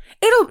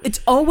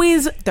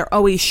 They're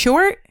always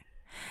short.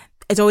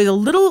 It's always a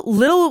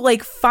little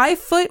like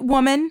 5-foot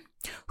woman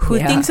who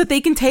thinks that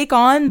they can take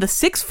on the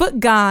 6-foot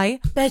guy.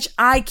 Bitch,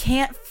 I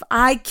can't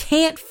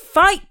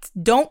fight.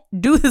 Don't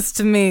do this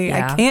to me.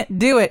 Yeah. I can't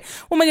do it.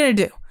 What am I going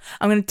to do?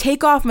 I'm going to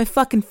take off my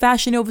fucking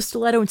Fashion Nova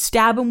stiletto and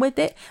stab him with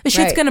it. The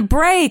shit's going to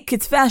break.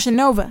 It's Fashion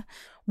Nova.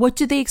 What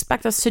do they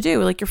expect us to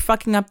do? Like, you're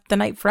fucking up the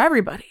night for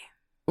everybody.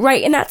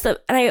 Right. And and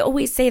I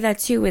always say that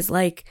too, is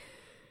like,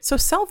 so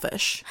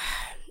selfish.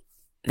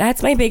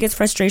 That's my biggest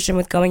frustration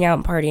with going out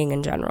and partying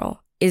in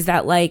general, is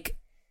that like,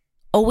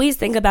 always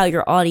think about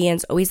your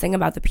audience, always think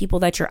about the people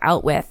that you're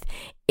out with.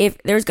 If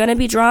there's going to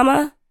be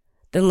drama,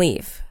 then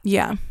leave.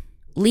 Yeah.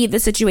 Leave the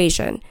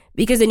situation,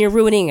 because then you're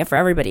ruining it for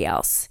everybody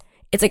else.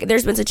 It's like,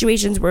 there's been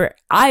situations where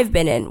I've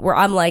been in where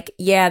I'm like,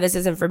 yeah, this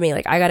isn't for me.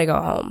 Like, I got to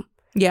go home.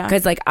 Yeah.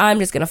 Because like, I'm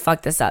just going to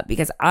fuck this up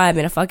because I'm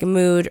in a fucking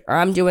mood or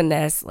I'm doing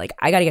this. Like,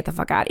 I got to get the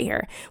fuck out of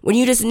here. When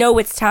you just know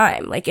it's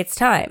time, like it's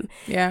time.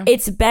 Yeah.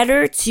 It's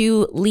better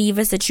to leave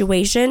a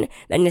situation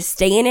than to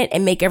stay in it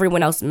and make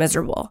everyone else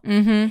miserable.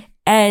 Mm-hmm.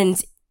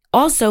 And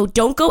also,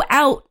 don't go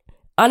out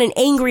on an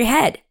angry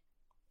head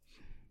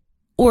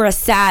or a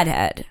sad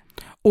head.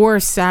 Or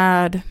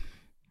sad.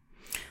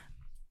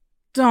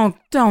 Don't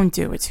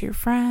do it to your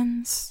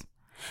friends.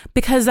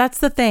 Because that's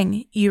the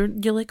thing. You're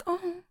like, oh,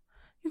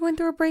 you're going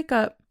through a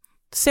breakup.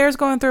 Sarah's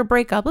going through a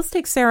breakup. Let's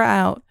take Sarah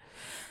out.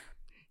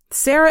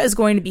 Sarah is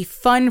going to be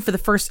fun for the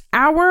first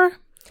hour,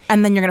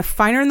 and then you're going to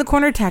find her in the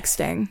corner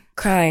texting.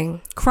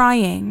 Crying.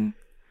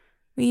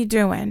 What are you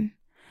doing?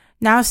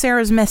 Now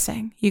Sarah's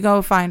missing. You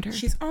go find her.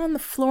 She's on the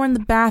floor in the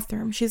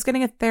bathroom. She's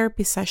getting a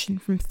therapy session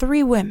from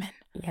 3 women.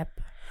 Yep.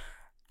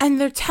 And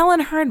they're telling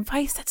her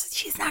advice that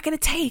she's not going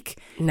to take.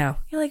 No.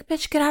 You're like,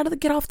 bitch,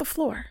 get off the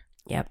floor.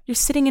 Yep. You're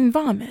sitting in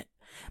vomit.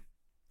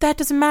 That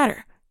doesn't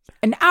matter.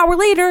 An hour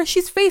later,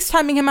 she's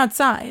FaceTiming him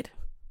outside.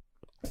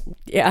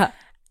 Yeah.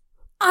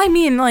 I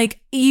mean,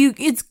 like,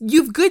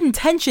 you've good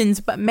intentions,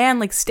 but man,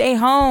 like, stay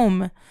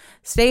home.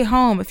 Stay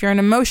home. If you're an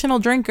emotional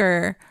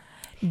drinker,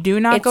 do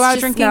not go out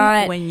drinking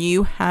when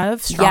you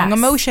have strong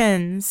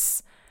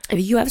emotions. If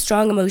you have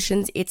strong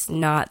emotions, it's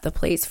not the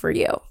place for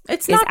you.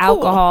 It's not cool.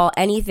 Alcohol,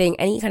 anything,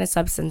 any kind of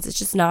substance. It's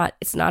just not,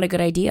 it's not a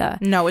good idea.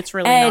 No, it's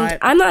really not. And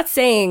I'm not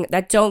saying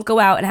that don't go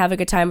out and have a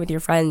good time with your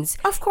friends.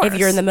 Of course. If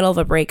you're in the middle of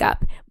a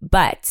breakup.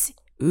 But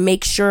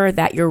make sure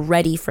that you're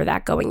ready for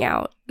that going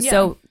out. Yeah.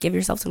 So give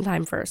yourself some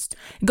time first.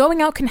 Going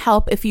out can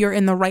help if you're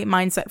in the right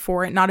mindset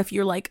for it. Not if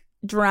you're like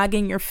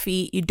dragging your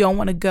feet. You don't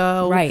want to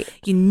go. Right.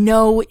 You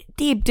know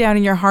deep down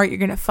in your heart you're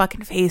going to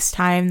fucking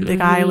FaceTime the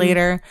guy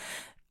later.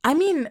 I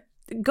mean,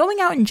 going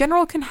out in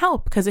general can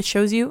help because it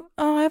shows you,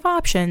 oh, I have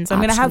options. I'm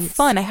going to have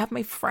fun. I have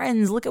my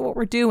friends. Look at what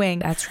we're doing.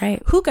 That's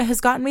right. Hookah has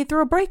gotten me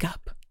through a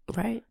breakup.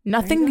 Right.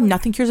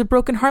 Nothing cures a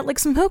broken heart like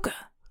some hookah.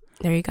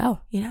 There you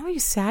go. You know, you're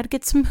sad,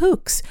 get some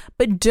hooks.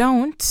 But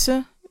don't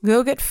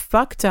go get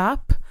fucked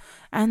up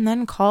and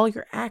then call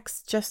your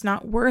ex just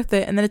not worth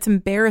it. And then it's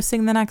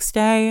embarrassing the next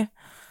day.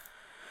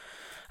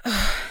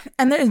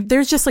 And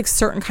there's just like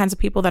certain kinds of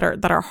people that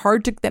are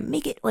hard to, that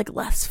make it like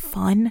less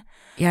fun.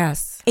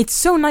 Yes. It's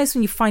so nice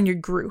when you find your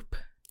group.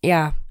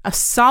 Yeah. A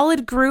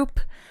solid group,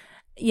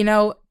 you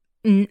know,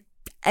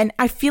 and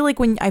I feel like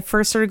when I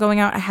first started going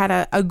out, I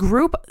had a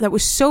group that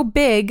was so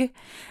big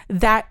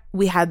that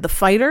we had the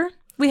fighter,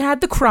 we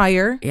had the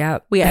crier,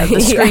 we had the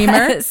screamer.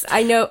 Yes,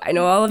 I know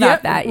all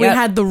about that. We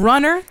had the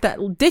runner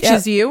that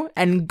ditches you,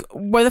 and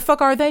where the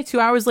fuck are they? 2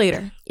 hours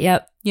later.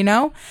 Yep. You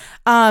know?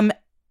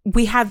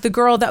 We had the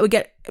girl that would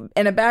get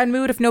in a bad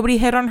mood if nobody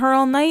hit on her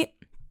all night.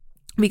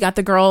 We got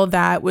the girl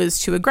that was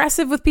too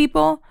aggressive with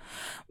people.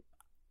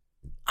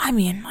 I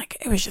mean, like,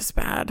 it was just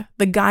bad.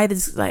 The guy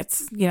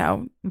that's you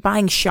know,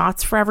 buying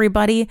shots for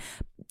everybody.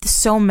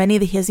 So many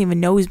that he doesn't even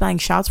know he's buying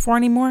shots for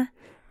anymore.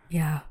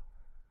 Yeah.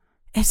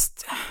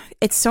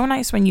 It's so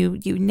nice when you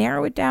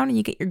narrow it down and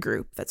you get your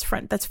group that's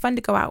fun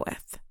to go out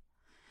with.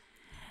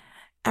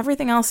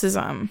 Everything else is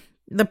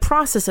the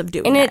process of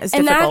doing that is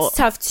difficult. And that's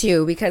tough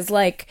too, because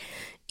like,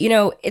 you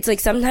know, it's like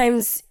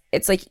sometimes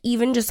it's like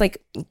even just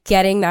like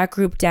getting that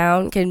group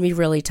down can be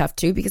really tough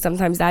too, because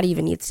sometimes that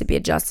even needs to be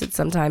adjusted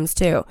sometimes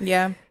too.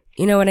 Yeah.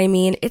 You know what I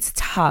mean? It's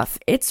tough.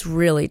 It's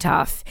really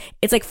tough.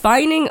 It's like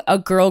finding a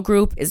girl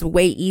group is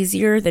way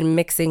easier than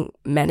mixing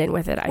men in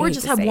with it. Or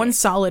just have one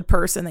solid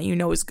person that you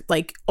know is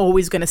like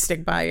always going to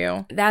stick by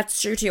you.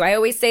 That's true too. I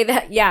always say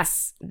that.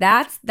 Yes,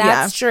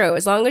 that's true.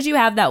 As long as you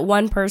have that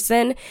one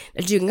person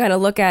that you can kind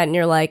of look at and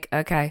you're like,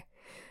 okay,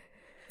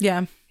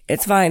 yeah,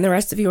 it's fine. The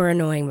rest of you are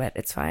annoying, but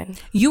it's fine.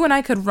 You and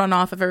I could run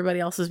off if everybody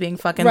else is being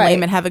fucking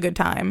lame and have a good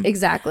time.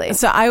 Exactly.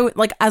 So I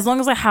like, as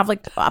long as I have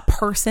like a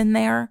person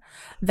there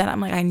that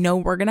I'm like, I know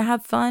we're going to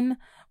have fun,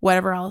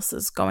 whatever else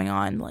is going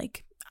on.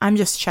 Like, I'm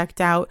just checked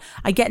out.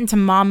 I get into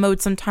mom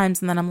mode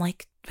sometimes and then I'm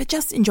like, but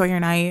just enjoy your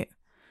night.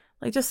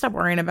 Like, just stop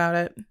worrying about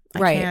it. I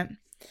can't.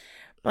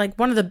 Like,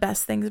 one of the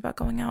best things about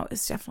going out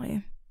is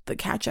definitely the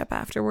catch up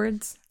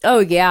afterwards. Oh,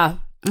 yeah.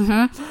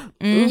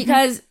 Mm-hmm.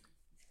 Because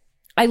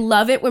I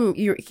love it when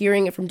you're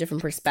hearing it from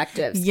different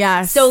perspectives.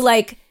 Yes. So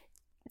like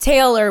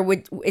Taylor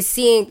is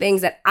seeing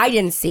things that I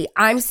didn't see.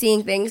 I'm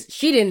seeing things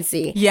she didn't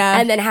see. Yeah.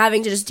 And then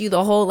having to just do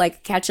the whole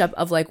like catch up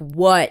of like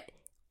what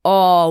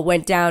all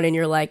went down, and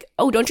you're like,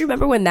 oh, don't you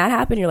remember when that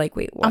happened? You're like,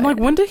 wait, what? I'm like,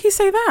 when did he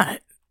say that?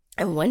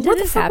 And when did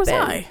this happen? Where the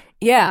fuck was I?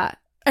 Yeah.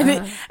 And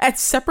then at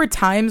separate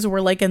times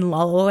we're like in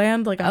La La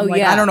Land. Like, I'm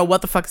I don't know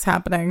what the fuck's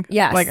happening.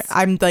 Yes. Like,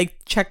 I'm like,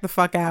 check the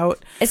fuck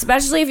out.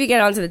 Especially if you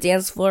get onto the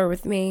dance floor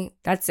with me.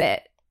 That's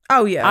it.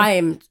 Oh, yeah. I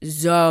am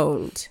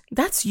zoned.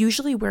 That's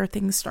usually where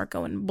things start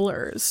going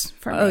blurs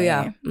for me. Oh,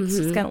 yeah. Mm-hmm. It's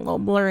just getting a little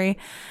blurry. It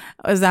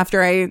was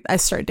after I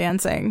start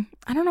dancing.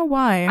 I don't know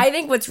why. I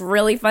think what's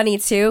really funny,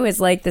 too, is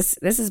like this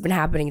has been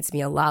happening to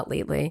me a lot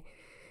lately,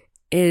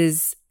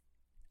 is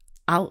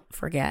I'll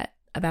forget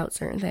about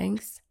certain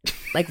things.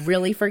 Like,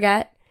 really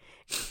forget.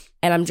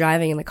 And I'm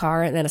driving in the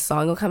car, and then a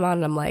song will come on,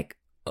 and I'm like,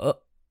 oh.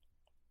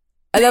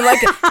 And then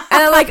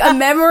like a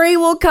memory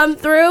will come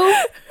through.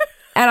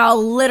 And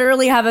I'll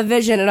literally have a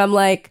vision, and I'm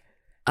like,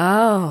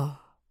 oh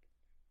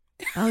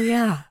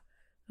yeah,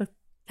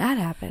 that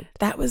happened.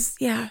 That was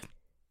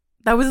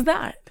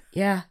that.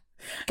 Yeah,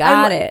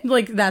 got it.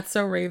 Like, that's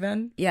so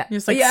Raven. Yeah, You're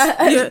just like,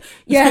 yeah.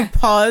 Like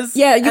pause.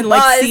 Yeah, you and pause.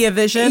 Like see a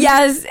vision.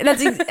 Yes,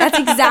 that's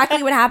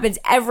exactly what happens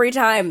every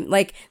time.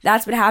 Like,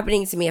 that's been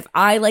happening to me. If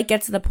I like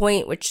get to the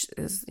point, which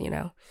is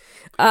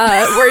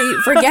where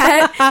you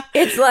forget,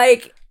 it's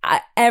like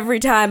every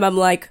time I'm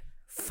like,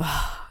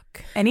 fuck.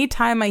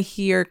 Anytime I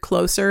hear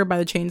Closer by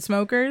the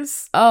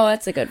Chainsmokers. Oh,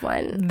 that's a good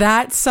one.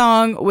 That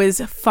song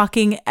was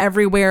fucking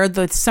everywhere.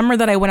 The summer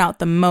that I went out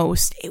the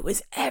most, it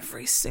was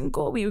every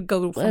single. We would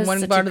go from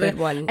one bar to the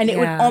other. And it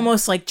would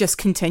almost like just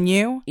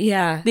continue.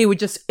 Yeah. It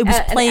was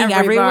playing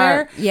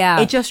everywhere. Bar. Yeah.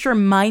 It just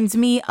reminds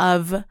me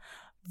of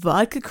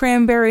Vodka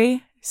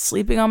Cranberry,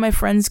 sleeping on my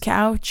friend's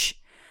couch,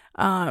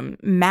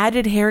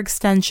 matted hair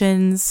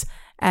extensions,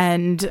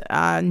 and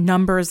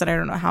numbers that I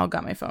don't know how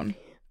got my phone.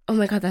 Oh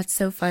my God, that's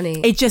so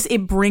funny.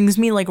 It brings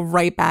me like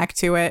right back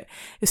to it.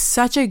 It's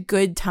such a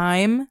good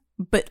time,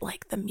 but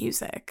like the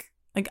music.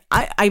 Like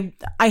I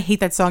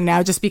hate that song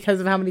now just because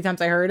of how many times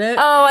I heard it.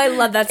 Oh, I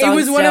love that song. It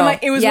was one of my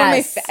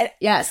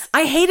yes.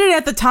 I hated it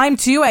at the time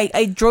too.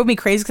 It drove me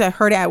crazy because I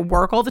heard it at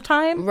work all the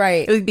time.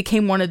 Right. It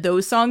became one of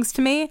those songs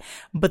to me.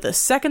 But the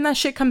second that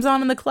shit comes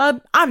on in the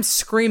club, I'm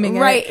screaming it.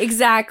 Right,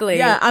 exactly.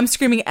 Yeah, I'm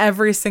screaming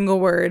every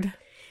single word.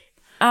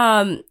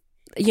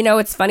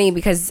 It's funny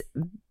because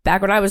back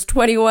when I was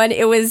 21,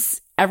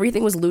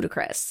 everything was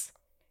Ludacris.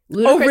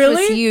 Ludacris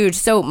was huge.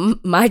 So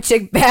My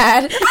Chick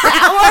Bad, that's the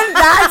one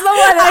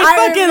that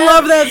I fucking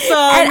love that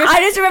song. And I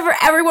just remember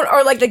everyone,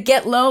 or like the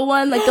Get Low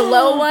one, like the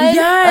low one.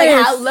 Yes.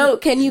 Like, how low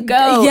can you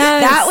go?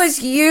 Yes. That was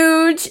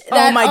huge.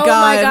 Oh my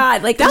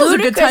God. Like, that was a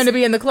good time to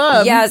be in the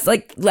club. Yes,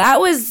 like that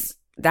was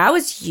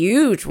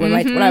huge when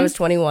I was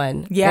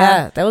 21.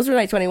 Yeah. Those were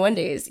my 21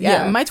 days.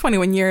 Yeah. My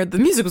 21 year, the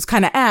music was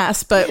kind of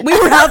ass, but we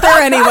were out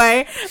there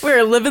anyway. We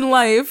were living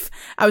life.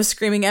 I was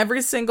screaming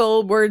every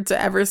single word to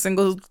every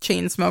single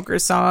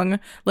Chainsmokers song.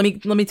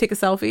 Let me take a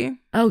selfie.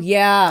 Oh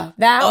yeah,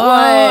 that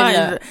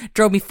one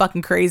drove me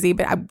fucking crazy,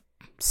 but I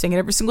sing it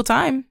every single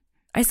time.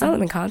 I saw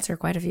them in concert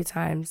quite a few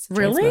times.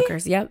 Really?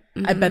 Yep.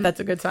 Mm-hmm. I bet that's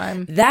a good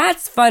time.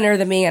 That's funner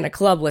than being in a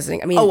club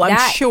listening. I mean,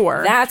 I'm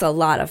sure. That's a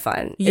lot of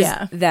fun.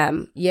 Yeah.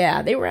 Them.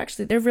 Yeah. They're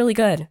really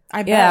good.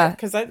 I bet.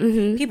 Because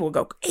people will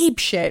go ape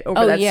shit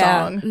over that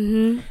song.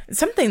 Mm-hmm.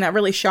 Something that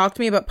really shocked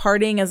me about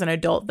partying as an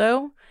adult,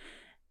 though,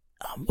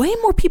 way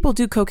more people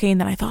do cocaine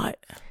than I thought.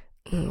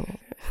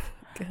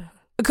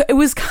 It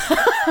was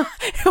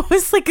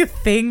like a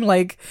thing.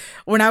 Like,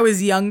 when I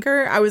was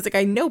younger, I was like,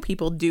 I know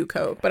people do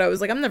coke, but I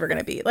was like, I'm never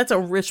gonna be. That's a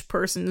rich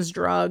person's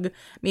drug.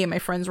 Me and my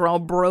friends were all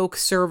broke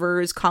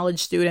servers,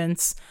 college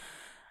students,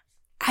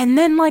 and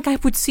then like I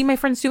would see my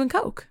friends doing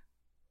coke.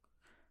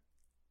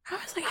 I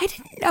was like, I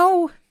didn't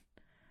know.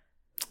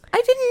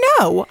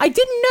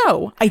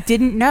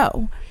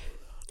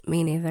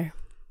 Me neither.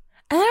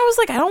 And I was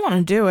like, I don't want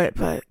to do it,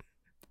 but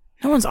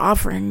no one's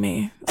offering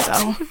me.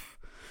 So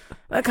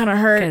that kind of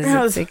hurt.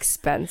 Because it's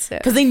expensive.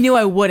 Because they knew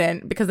I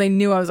wouldn't. Because they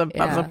knew I was a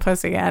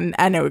pussy. And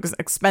it was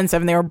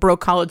expensive. And they were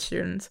broke college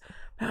students.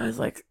 I was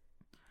like,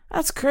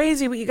 that's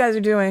crazy what you guys are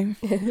doing.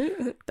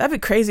 That'd be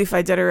crazy if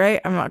I did it, right?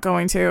 I'm not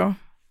going to.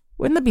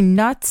 Wouldn't that be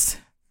nuts?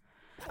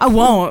 I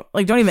won't.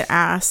 Like, don't even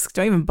ask.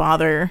 Don't even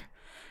bother.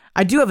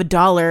 I do have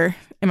 $1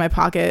 in my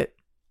pocket.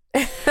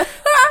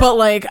 But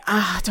like,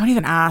 don't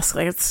even ask.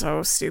 Like, it's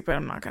so stupid.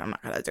 I'm not gonna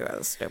do it.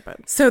 It's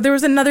stupid. So there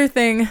was another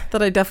thing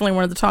that I definitely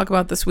wanted to talk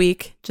about this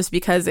week, just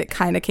because it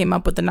kind of came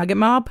up with the Nugget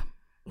Mob.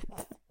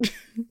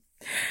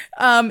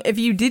 If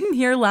you didn't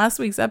hear last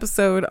week's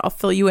episode, I'll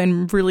fill you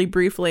in really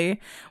briefly.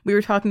 We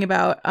were talking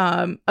about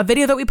a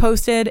video that we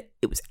posted.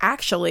 It was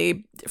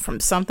actually from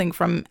something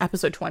from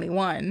episode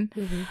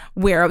 21,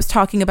 where I was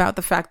talking about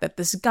the fact that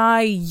this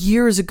guy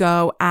years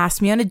ago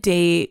asked me on a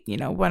date,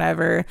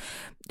 whatever.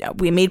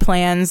 We made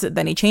plans,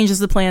 then he changes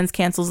the plans,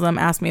 cancels them,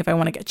 asked me if I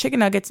want to get chicken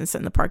nuggets and sit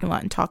in the parking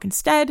lot and talk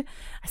instead.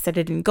 I said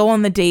I didn't go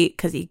on the date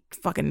because he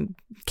fucking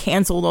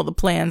canceled all the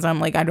plans. I'm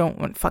like, I don't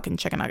want fucking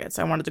chicken nuggets.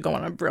 I wanted to go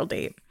on a real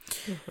date.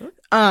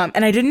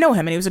 And I didn't know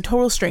him, and he was a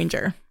total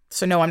stranger.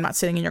 So no, I'm not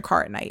sitting in your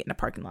car at night in a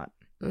parking lot.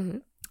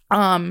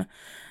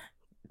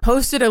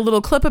 Posted a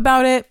little clip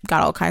about it,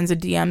 got all kinds of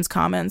DMs,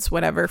 comments,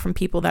 whatever, from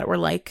people that were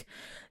like,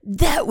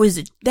 that was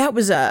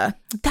a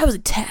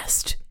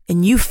test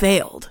and you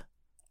failed.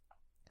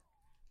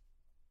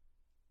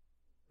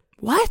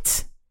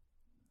 What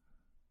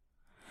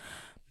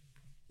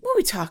are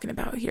we talking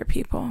about here,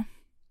 people?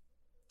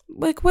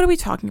 Like, what are we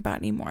talking about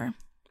anymore?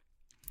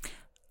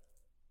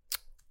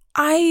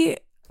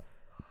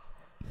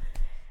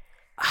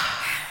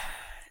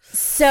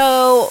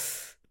 So,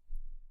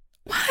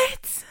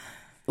 what?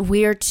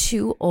 We're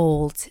too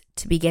old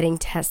to be getting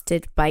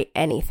tested by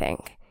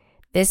anything.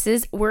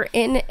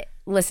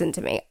 Listen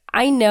to me.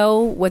 I know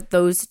what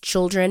those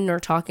children are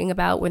talking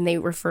about when they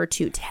refer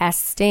to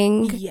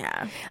testing.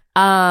 Yeah.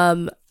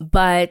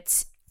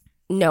 But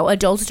no,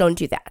 adults don't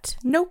do that.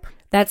 Nope.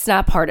 That's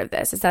not part of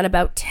this. It's not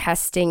about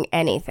testing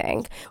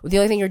anything. The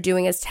only thing you're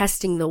doing is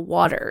testing the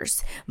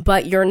waters,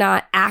 but you're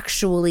not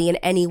actually in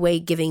any way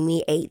giving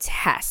me a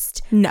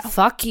test. No.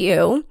 Fuck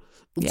you.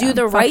 Yeah, do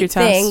the right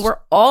thing. We're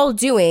all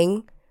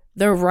doing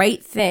the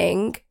right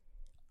thing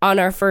on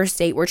our first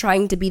date. We're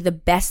trying to be the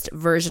best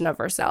version of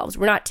ourselves.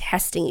 We're not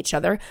testing each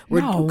other.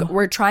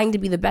 We're trying to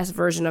be the best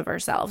version of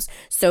ourselves.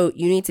 So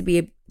you need to be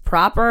a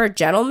proper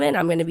gentleman.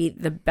 I'm going to be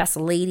the best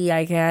lady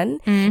I can.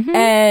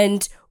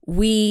 And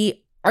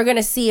we are going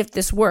to see if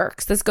this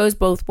works. This goes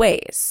both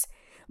ways.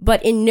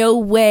 But in no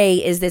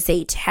way is this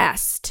a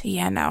test.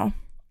 Yeah, no.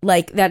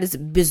 Like, that is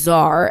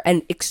bizarre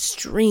and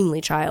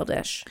extremely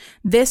childish.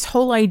 This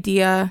whole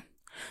idea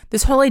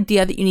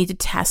that you need to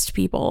test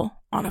people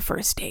on a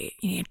first date.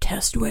 You need to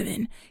test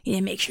women. You need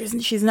to make sure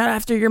she's not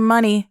after your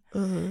money.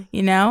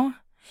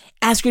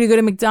 Ask her to go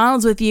to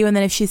McDonald's with you, and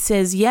then if she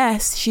says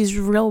yes, she's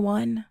a real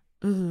one.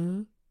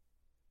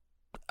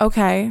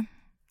 Okay.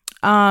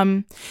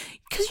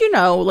 Because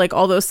like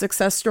all those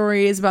success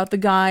stories about the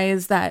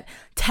guys that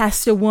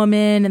test a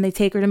woman and they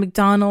take her to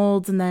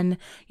McDonald's, and then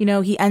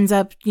he ends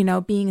up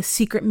being a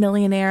secret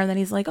millionaire, and then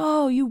he's like,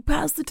 oh, you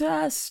passed the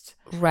test.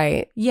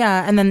 Right.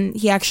 Yeah, and then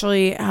he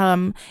actually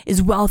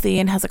is wealthy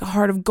and has like a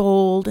heart of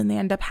gold, and they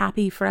end up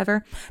happy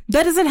forever.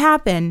 That doesn't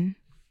happen.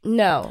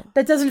 No.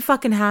 That doesn't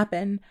fucking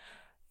happen.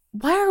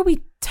 Why are we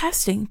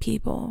testing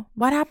people?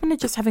 What happened to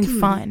just having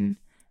fun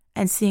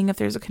and seeing if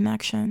there's a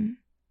connection?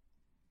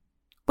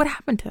 What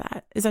happened to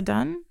that? Is that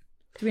done?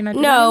 Do we not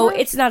do No, that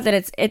it's not that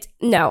it's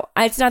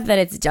not that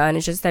it's done.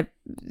 It's just that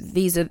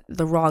these are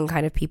the wrong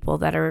kind of people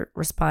that are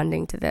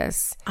responding to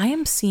this. I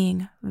am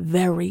seeing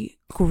very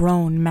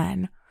grown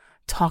men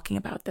talking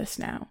about this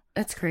now.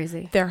 That's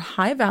crazy. They're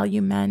high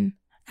value men,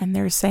 and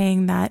they're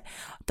saying that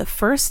the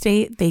first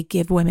date they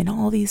give women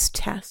all these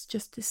tests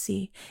just to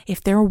see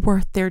if they're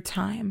worth their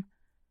time.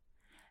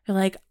 They're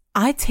like,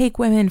 I take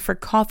women for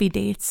coffee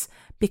dates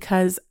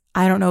because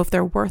I don't know if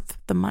they're worth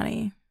the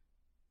money.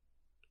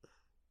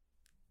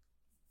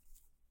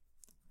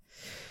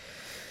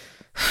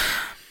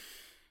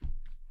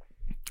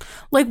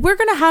 Like, we're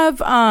gonna have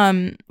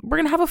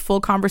a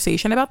full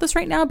conversation about this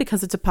right now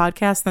because it's a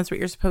podcast and that's what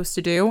you're supposed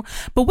to do.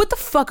 But what the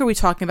fuck are we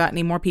talking about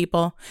anymore,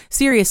 people?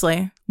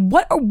 Seriously,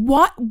 what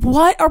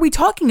are we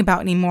talking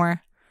about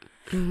anymore?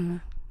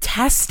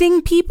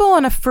 Testing people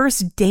on a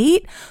first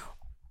date?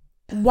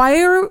 Why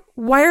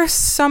are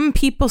some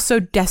people so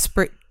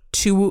desperate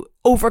to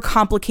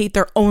overcomplicate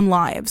their own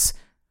lives?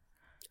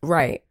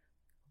 Right.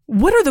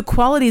 What are the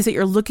qualities that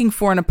you're looking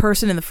for in a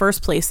person in the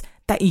first place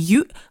that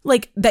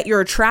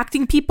you're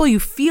attracting people you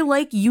feel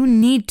like you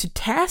need to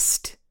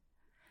test?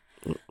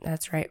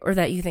 That's right. Or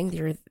that you think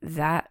you're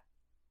that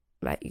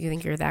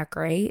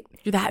great.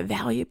 You're that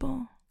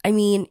valuable. I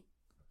mean,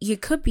 you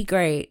could be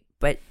great,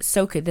 but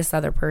so could this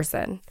other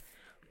person.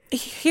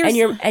 And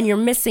you're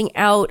missing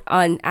out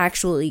on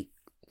actually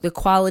the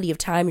quality of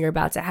time you're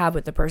about to have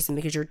with the person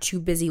because you're too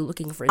busy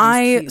looking for these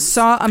I cues.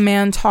 saw a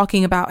man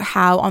talking about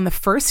how on the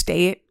first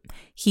date,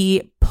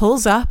 he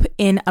pulls up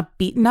in a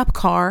beaten up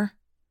car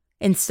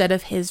instead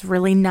of his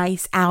really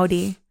nice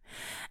Audi.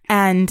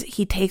 And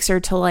he takes her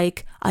to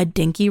like a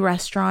dinky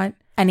restaurant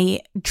and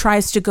he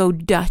tries to go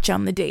Dutch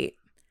on the date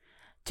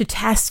to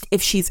test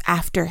if she's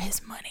after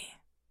his money.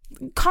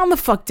 Calm the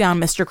fuck down,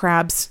 Mr.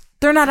 Krabs.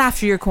 They're not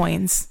after your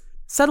coins.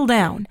 Settle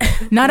down.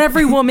 Not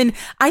every woman.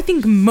 I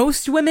think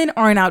most women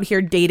aren't out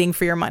here dating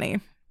for your money.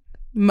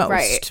 Most.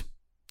 Right.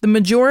 The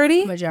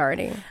majority.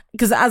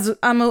 Because as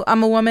I'm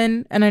a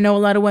woman and I know a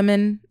lot of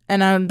women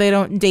and they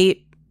don't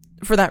date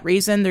for that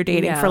reason. They're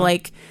dating for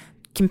like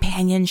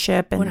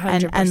companionship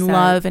and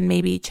love and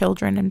maybe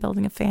children and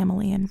building a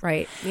family and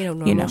right.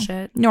 Normal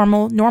shit.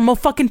 Normal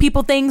fucking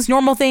people things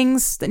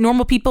that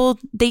normal people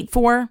date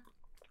for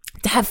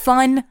to have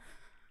fun.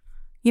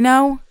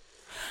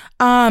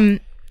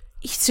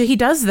 So he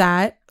does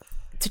that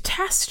to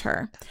test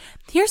her.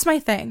 Here's my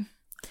thing.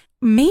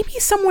 Maybe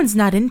someone's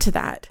not into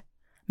that.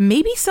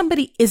 Maybe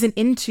somebody isn't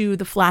into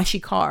the flashy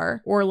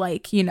car or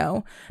like,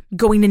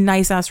 going to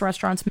nice ass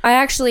restaurants. I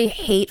actually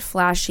hate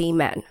flashy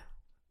men.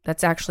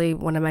 That's actually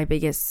one of my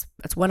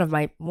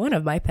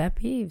pet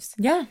peeves.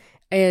 Yeah.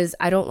 Is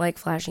I don't like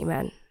flashy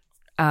men.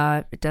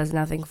 It does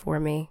nothing for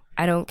me.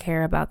 I don't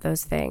care about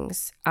those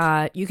things.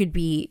 I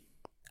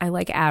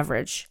like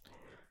average.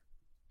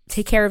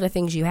 Take care of the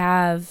things you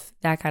have,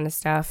 that kind of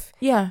stuff.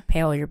 Yeah.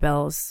 Pay all your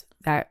bills,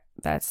 that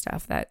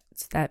stuff.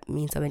 That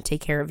means something.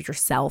 Take care of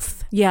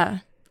yourself. Yeah.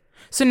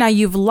 So now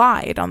you've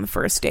lied on the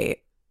first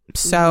date.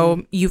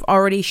 So you've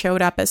already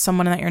showed up as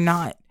someone that you're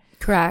not.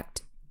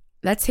 Correct.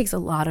 That takes a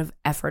lot of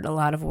effort, a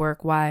lot of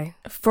work. Why?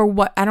 For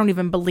what? I don't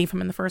even believe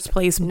him in the first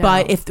place. No.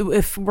 But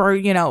if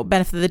we're,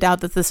 benefit of the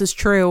doubt that this is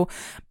true,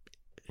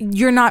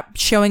 you're not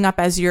showing up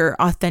as your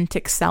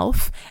authentic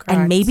self. Correct.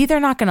 And maybe they're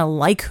not going to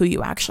like who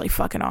you actually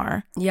fucking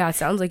are. Yeah, it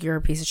sounds like you're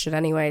a piece of shit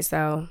anyway,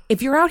 so.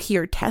 If you're out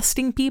here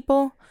testing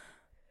people,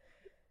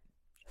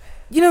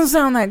 you don't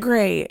sound that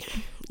great.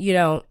 You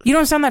don't. You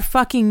don't sound that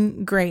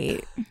fucking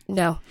great.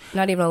 No,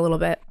 not even a little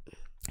bit.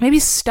 Maybe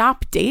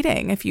stop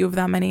dating if you have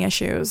that many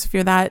issues. If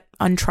you're that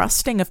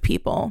untrusting of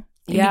people.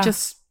 Maybe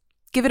just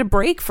give it a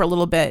break for a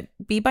little bit.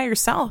 Be by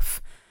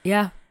yourself.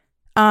 Yeah.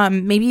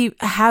 Maybe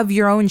have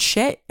your own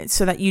shit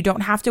so that you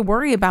don't have to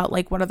worry about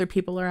like what other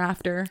people are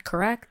after.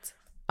 Correct.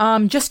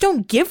 Just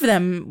don't give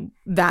them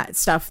that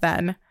stuff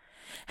then.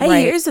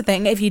 Hey, Here's the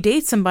thing. If you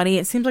date somebody,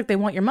 it seems like they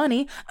want your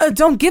money.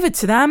 Don't give it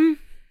to them.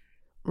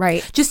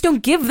 Right. Just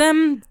don't give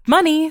them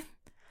money.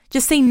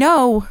 Just say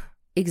no.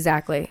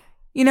 Exactly.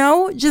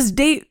 Just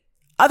date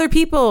other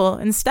people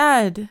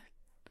instead.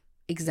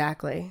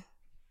 Exactly.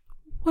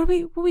 What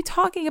are we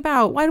talking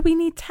about? Why do we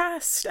need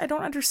tests? I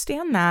don't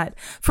understand that.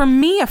 For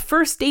me, a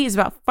first date is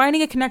about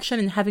finding a connection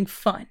and having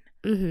fun.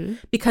 Mm-hmm.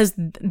 Because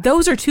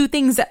those are two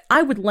things that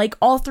I would like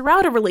all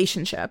throughout a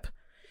relationship.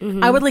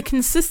 Mm-hmm. I would like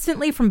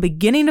consistently from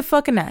beginning to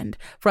fucking end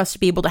for us to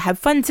be able to have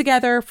fun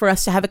together, for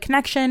us to have a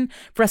connection,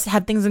 for us to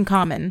have things in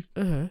common.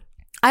 Mm-hmm.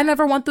 I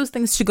never want those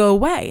things to go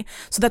away.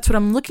 So that's what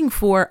I'm looking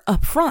for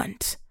up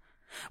front.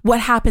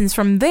 What happens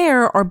from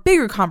there are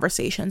bigger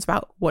conversations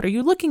about what are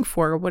you looking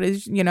for? What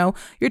is,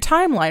 your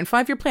timeline,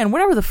 5-year plan,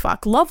 whatever the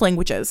fuck, love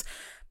languages.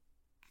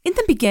 In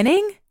the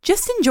beginning,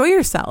 just enjoy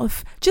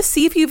yourself. Just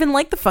see if you even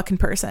like the fucking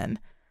person.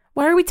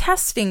 Why are we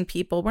testing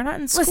people? We're not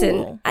in school.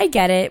 Listen, I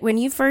get it. When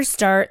you first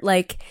start,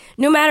 like,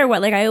 no matter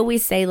what, like I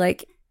always say,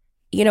 like,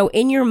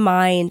 in your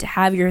mind,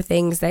 have your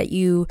things that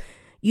you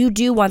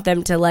do want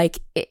them to like,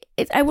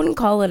 I wouldn't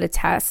call it a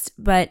test,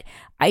 but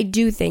I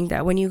do think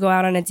that when you go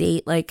out on a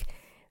date, like,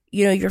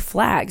 your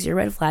flags, your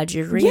red flags,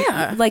 your green,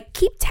 like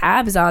keep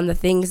tabs on the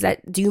things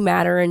that do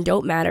matter and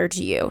don't matter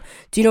to you.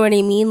 Do you know what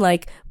I mean?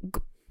 Like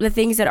the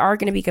things that are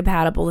going to be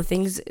compatible, the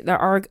things that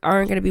aren't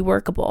going to be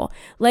workable.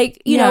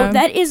 Like, you know,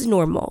 that is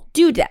normal.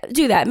 Do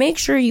that. Make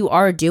sure you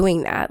are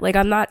doing that. Like,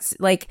 I'm not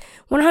like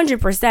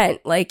 100%.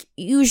 Like,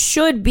 you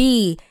should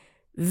be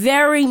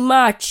very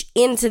much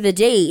into the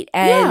date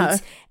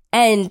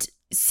and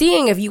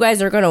seeing if you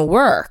guys are going to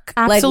work.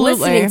 Absolutely. Like,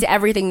 listening to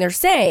everything they're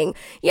saying.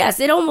 Yes,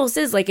 it almost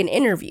is like an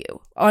interview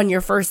on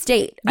your first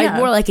date. Yeah.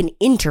 More like an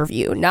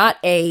interview, not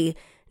a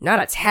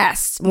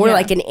test. More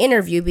like an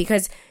interview,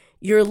 because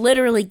you're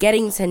literally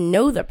getting to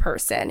know the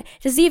person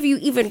to see if you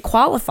even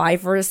qualify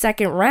for a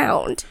second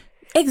round.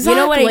 Exactly. You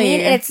know what I mean?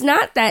 And it's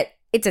not that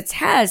it's a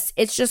test.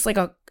 It's just like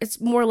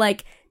it's more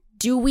like,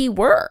 do we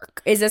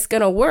work? Is this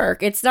going to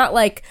work? It's not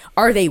like,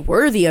 are they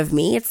worthy of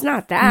me? It's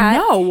not that.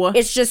 No.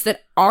 It's just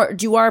that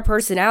do our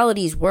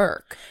personalities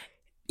work?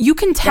 You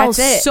can tell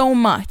so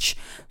much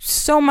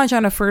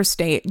on a first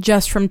date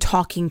just from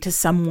talking to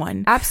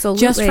someone. Absolutely.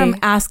 Just from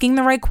asking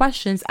the right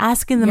questions,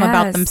 asking them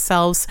about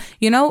themselves.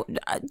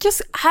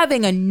 Just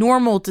having a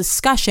normal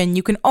discussion,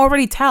 you can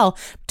already tell,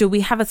 do we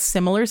have a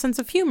similar sense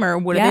of humor?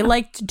 What do they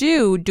like to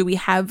do? Do we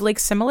have like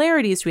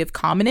similarities? Do we have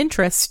common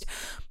interest?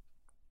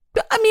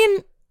 I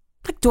mean,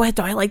 like, do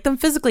I like them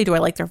physically? Do I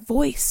like their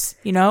voice?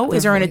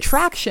 Is there an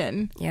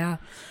attraction? Yeah.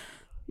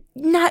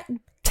 Not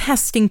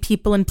testing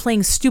people and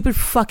playing stupid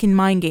fucking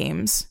mind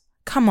games.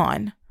 Come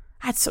on.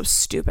 That's so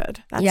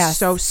stupid. That's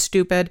so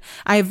stupid.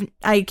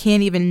 I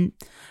can't even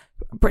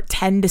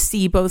pretend to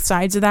see both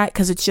sides of that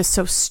because it's just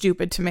so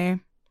stupid to me.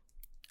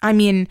 I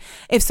mean,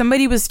 if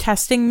somebody was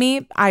testing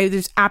me,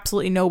 there's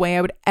absolutely no way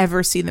I would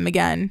ever see them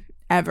again.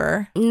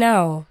 Ever.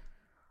 No.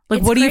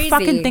 Like, what do you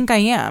fucking think I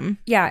am?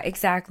 Yeah,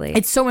 exactly.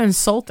 It's so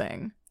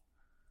insulting.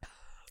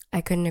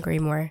 I couldn't agree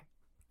more.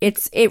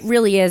 It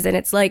really is. And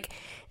it's like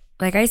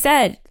I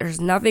said, there's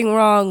nothing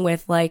wrong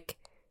with like,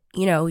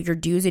 you know, your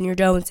do's and your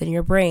don'ts in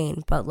your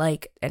brain, but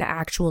like an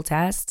actual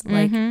test,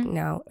 like,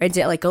 no. And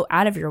to like go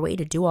out of your way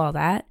to do all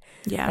that.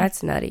 Yeah.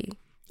 That's nutty.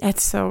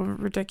 It's so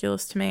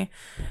ridiculous to me.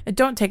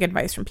 Don't take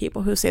advice from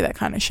people who say that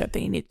kind of shit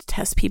that you need to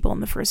test people on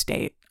the first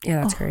date.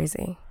 Yeah, that's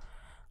crazy.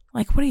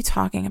 Like, what are you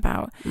talking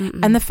about?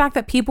 And the fact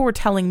that people were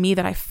telling me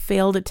that I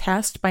failed a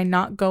test by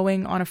not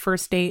going on a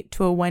first date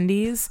to a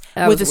Wendy's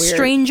with a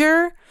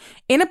stranger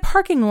in a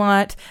parking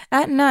lot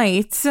at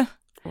night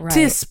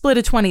to split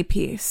a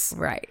 20-piece.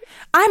 Right.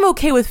 I'm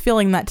okay with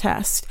failing that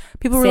test.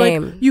 People were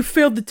like, you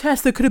failed the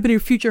test. That could have been your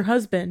future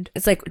husband.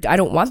 It's like, I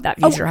don't want that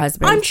future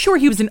husband. I'm sure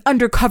he was an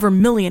undercover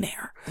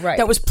millionaire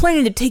that was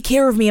planning to take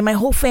care of me and my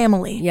whole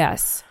family.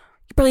 Yes.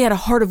 He probably had a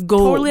heart of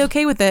gold. Totally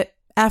okay with it.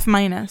 F-.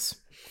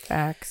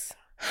 Facts.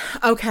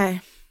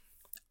 Okay.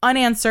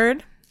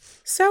 Unanswered.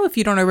 So if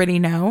you don't already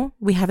know,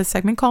 we have a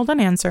segment called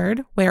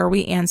Unanswered where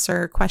we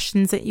answer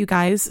questions that you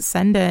guys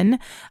send in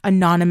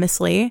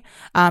anonymously.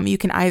 You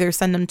can either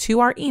send them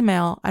to our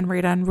email,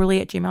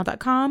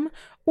 unreadunruly@gmail.com,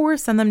 or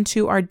send them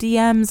to our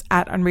DMs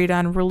at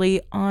unreadunruly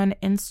on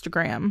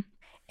Instagram.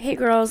 Hey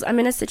girls, I'm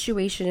in a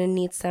situation and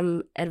need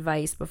some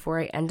advice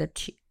before I end up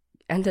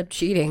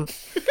cheating.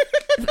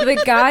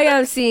 The guy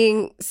I'm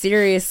seeing,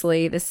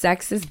 seriously, the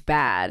sex is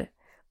bad.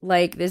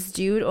 Like, this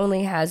dude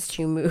only has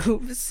 2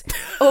 moves.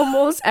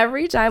 Almost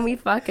every time we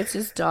fuck, it's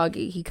just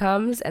doggy. He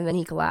comes and then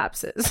he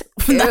collapses.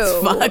 That's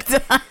fucked.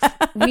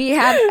 We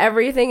have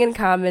everything in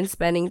common.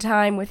 Spending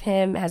time with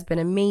him has been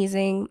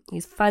amazing.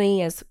 He's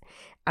funny as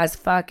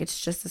fuck.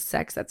 It's just the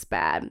sex that's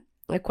bad.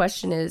 My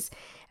question is,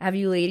 have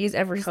you ladies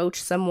ever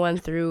coached someone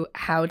through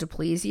how to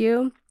please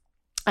you?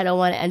 I don't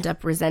want to end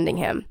up resenting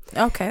him.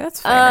 Okay,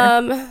 that's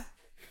fair.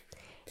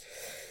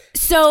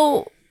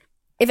 So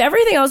if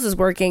everything else is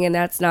working and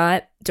that's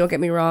not, don't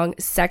get me wrong,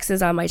 sex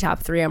is on my top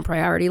 3 on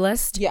priority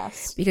list.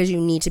 Yes. Because you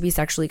need to be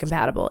sexually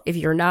compatible. If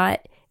you're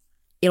not,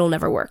 it'll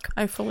never work.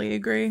 I fully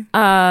agree.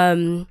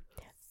 But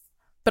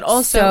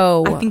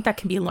also, I think that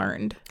can be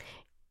learned.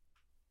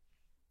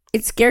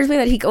 It scares me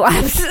that he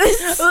collapses.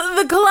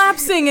 The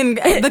collapsing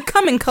and the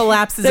coming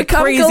collapse is a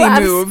crazy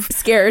move.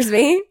 Scares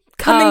me.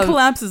 Coming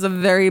collapse is a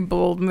very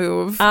bold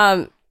move.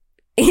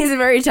 He's a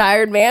very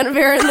tired man,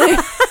 apparently.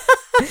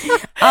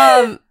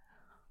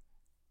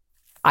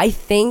 I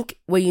think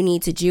what you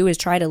need to do is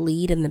try to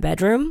lead in the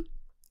bedroom.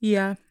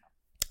 Yeah.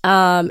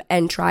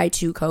 And try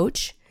to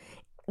coach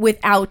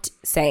without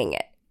saying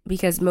it,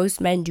 because most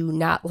men do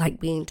not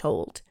like being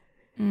told.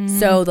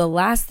 So the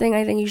last thing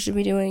I think you should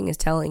be doing is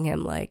telling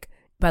him, like,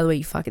 by the way,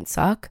 you fucking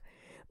suck.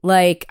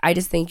 Like, I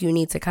just think you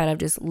need to kind of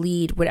just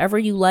lead whatever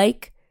you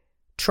like.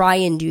 Try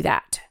and do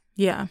that.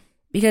 Yeah.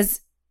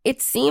 Because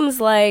it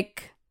seems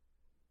like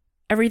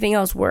everything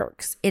else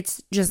works.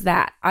 It's just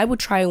that. I would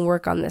try and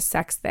work on this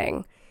sex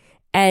thing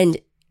and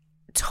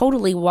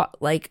totally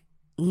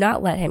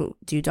not let him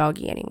do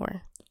doggy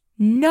anymore.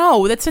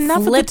 No, that's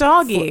enough of the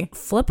doggy.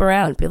 Flip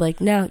around. Be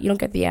like, no, you don't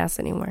get the ass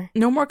anymore.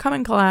 No more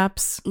coming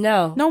collapse.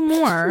 No. No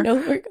more.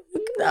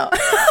 No.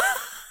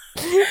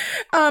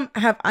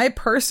 Have I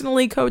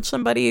personally coached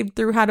somebody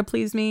through how to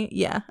please me?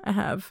 Yeah, I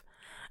have.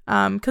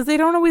 Because they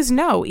don't always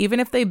know. Even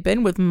if they've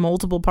been with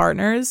multiple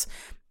partners,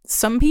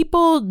 some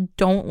people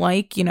don't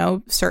like,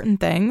 certain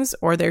things,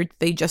 or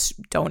they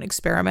just don't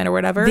experiment or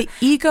whatever. The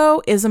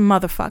ego is a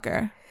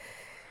motherfucker.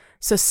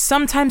 So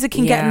sometimes it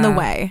can get in the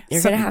way.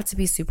 You're going to have to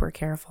be super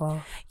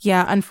careful.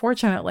 Yeah,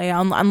 unfortunately,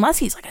 unless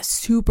he's like a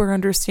super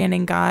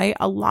understanding guy,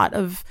 a lot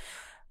of,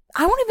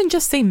 I won't even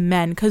just say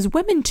men, because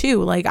women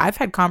too. Like, I've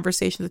had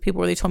conversations with people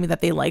where they told me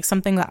that they like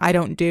something that I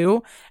don't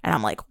do. And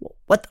I'm like, well,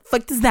 what the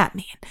fuck does that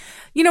mean?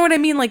 You know what I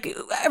mean? Like,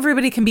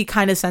 everybody can be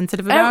kind of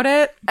sensitive about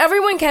it.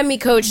 Everyone can be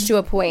coached to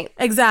a point.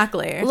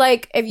 Exactly.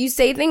 Like, if you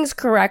say things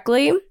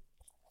correctly,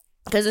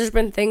 because there's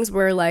been things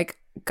where, like,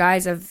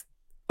 guys have,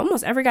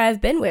 almost every guy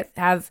I've been with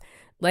have,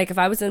 like, if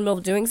I was in the middle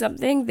of doing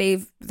something,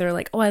 they're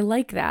like, oh, I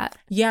like that.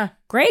 Yeah.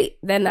 Great.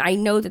 Then I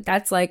know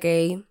that's like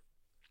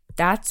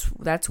that's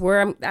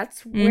where I'm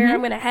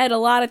going to head a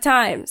lot of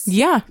times.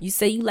 Yeah. You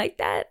say you like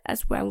that,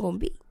 that's where I'm going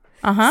to be.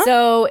 Uh-huh.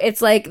 So it's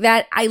like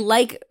that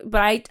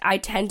but I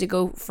tend to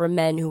go for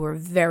men who are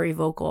very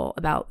vocal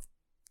about,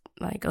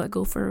 like, I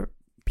go for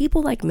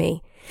people like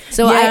me.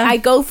 So yeah. I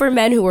go for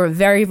men who are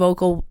very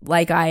vocal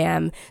like I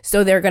am.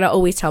 So they're going to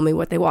always tell me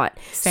what they want.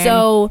 Same.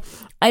 So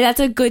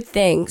that's a good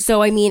thing.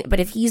 So, I mean, but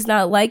if he's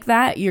not like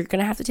that, you're going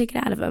to have to take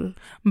it out of him.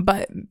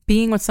 But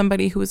being with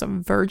somebody who is a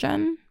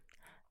virgin,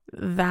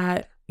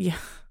 that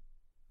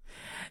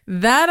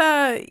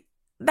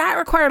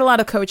required a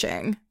lot of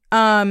coaching.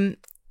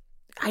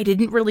 I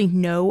didn't really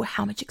know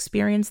how much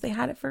experience they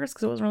had at first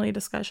because it wasn't really a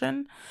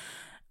discussion.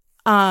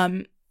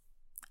 And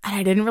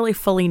I didn't really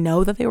fully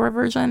know that they were a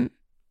virgin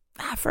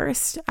at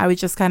first. I was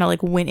just kind of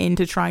like went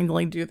into trying to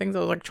like do things. I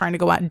was like trying to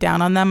go out and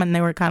down on them, and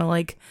they were kind of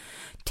like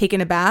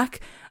taken aback.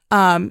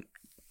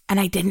 And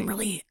I didn't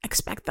really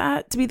expect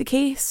that to be the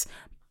case.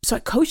 So I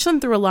coached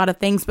them through a lot of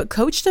things, but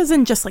Coach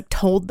doesn't just like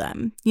told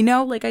them, you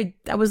know, like I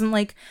wasn't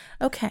like,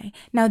 okay,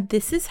 now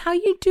this is how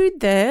you do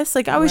this.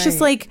 Like I was just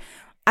like,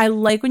 I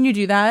like when you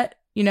do that,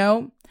 you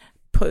know,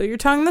 put your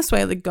tongue this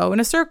way, like go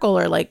in a circle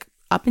or like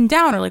up and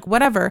down or like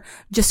whatever,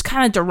 just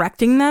kind of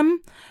directing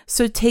them.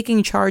 So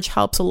taking charge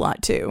helps a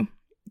lot too.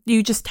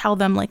 You just tell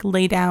them like,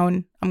 lay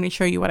down, I'm going to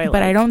show you what I like.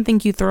 But I don't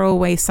think you throw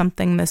away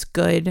something this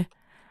good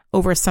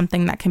over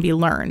something that can be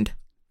learned.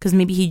 Because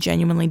maybe he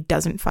genuinely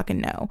doesn't fucking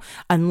know.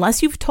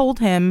 Unless you've told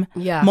him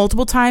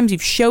multiple times,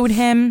 you've showed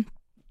him.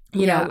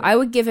 You know, I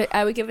would give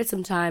it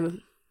some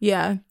time.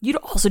 Yeah. You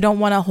also don't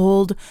want to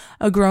hold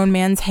a grown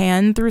man's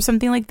hand through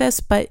something like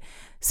this, but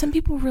some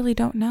people really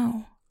don't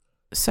know.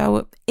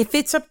 So if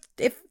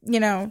you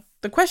know,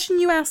 the question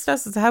you asked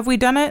us is, have we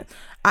done it?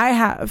 I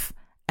have.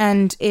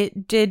 And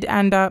it did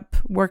end up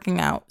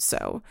working out.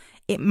 So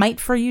it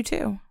might for you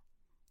too.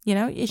 You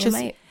know,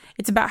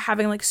 it's about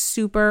having like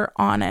super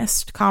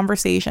honest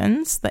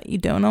conversations that you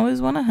don't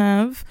always want to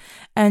have,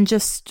 and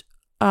just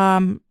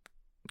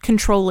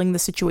controlling the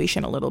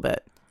situation a little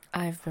bit.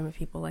 I've been with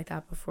people like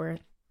that before.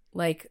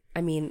 Like,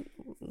 I mean,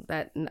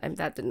 that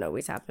didn't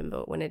always happen,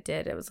 but when it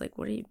did, it was like,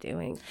 what are you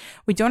doing?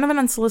 We don't have an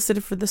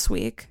unsolicited for this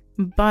week,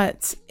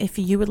 but if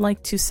you would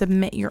like to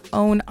submit your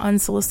own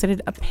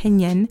unsolicited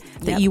opinion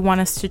that you want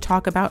us to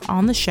talk about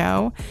on the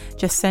show,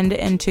 just send it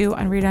into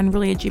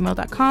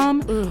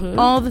unreadunruly@gmail.com.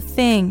 All the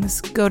things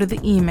go to the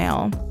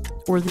email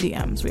or the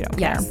DMs. We don't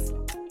care.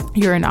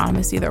 You're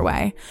anonymous either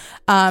way.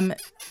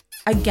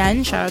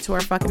 Again, shout out to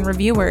our fucking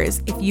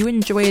reviewers. If you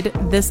enjoyed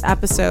this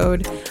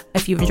episode,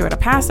 if you've enjoyed a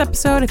past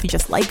episode, if you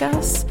just like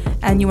us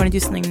and you want to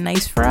do something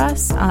nice for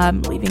us,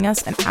 leaving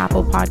us an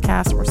Apple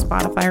Podcast or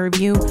Spotify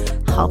review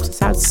helps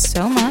us out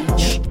so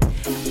much.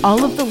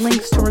 All of the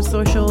links to our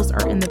socials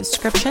are in the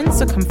description,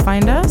 so come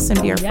find us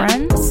and be our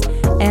friends.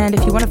 And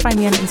if you want to find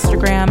me on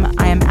Instagram,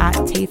 I am at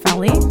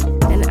Tayfeli.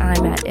 And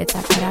I'm at It's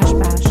at Bash.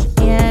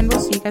 And we'll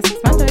see you guys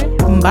next Monday.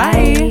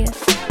 Bye.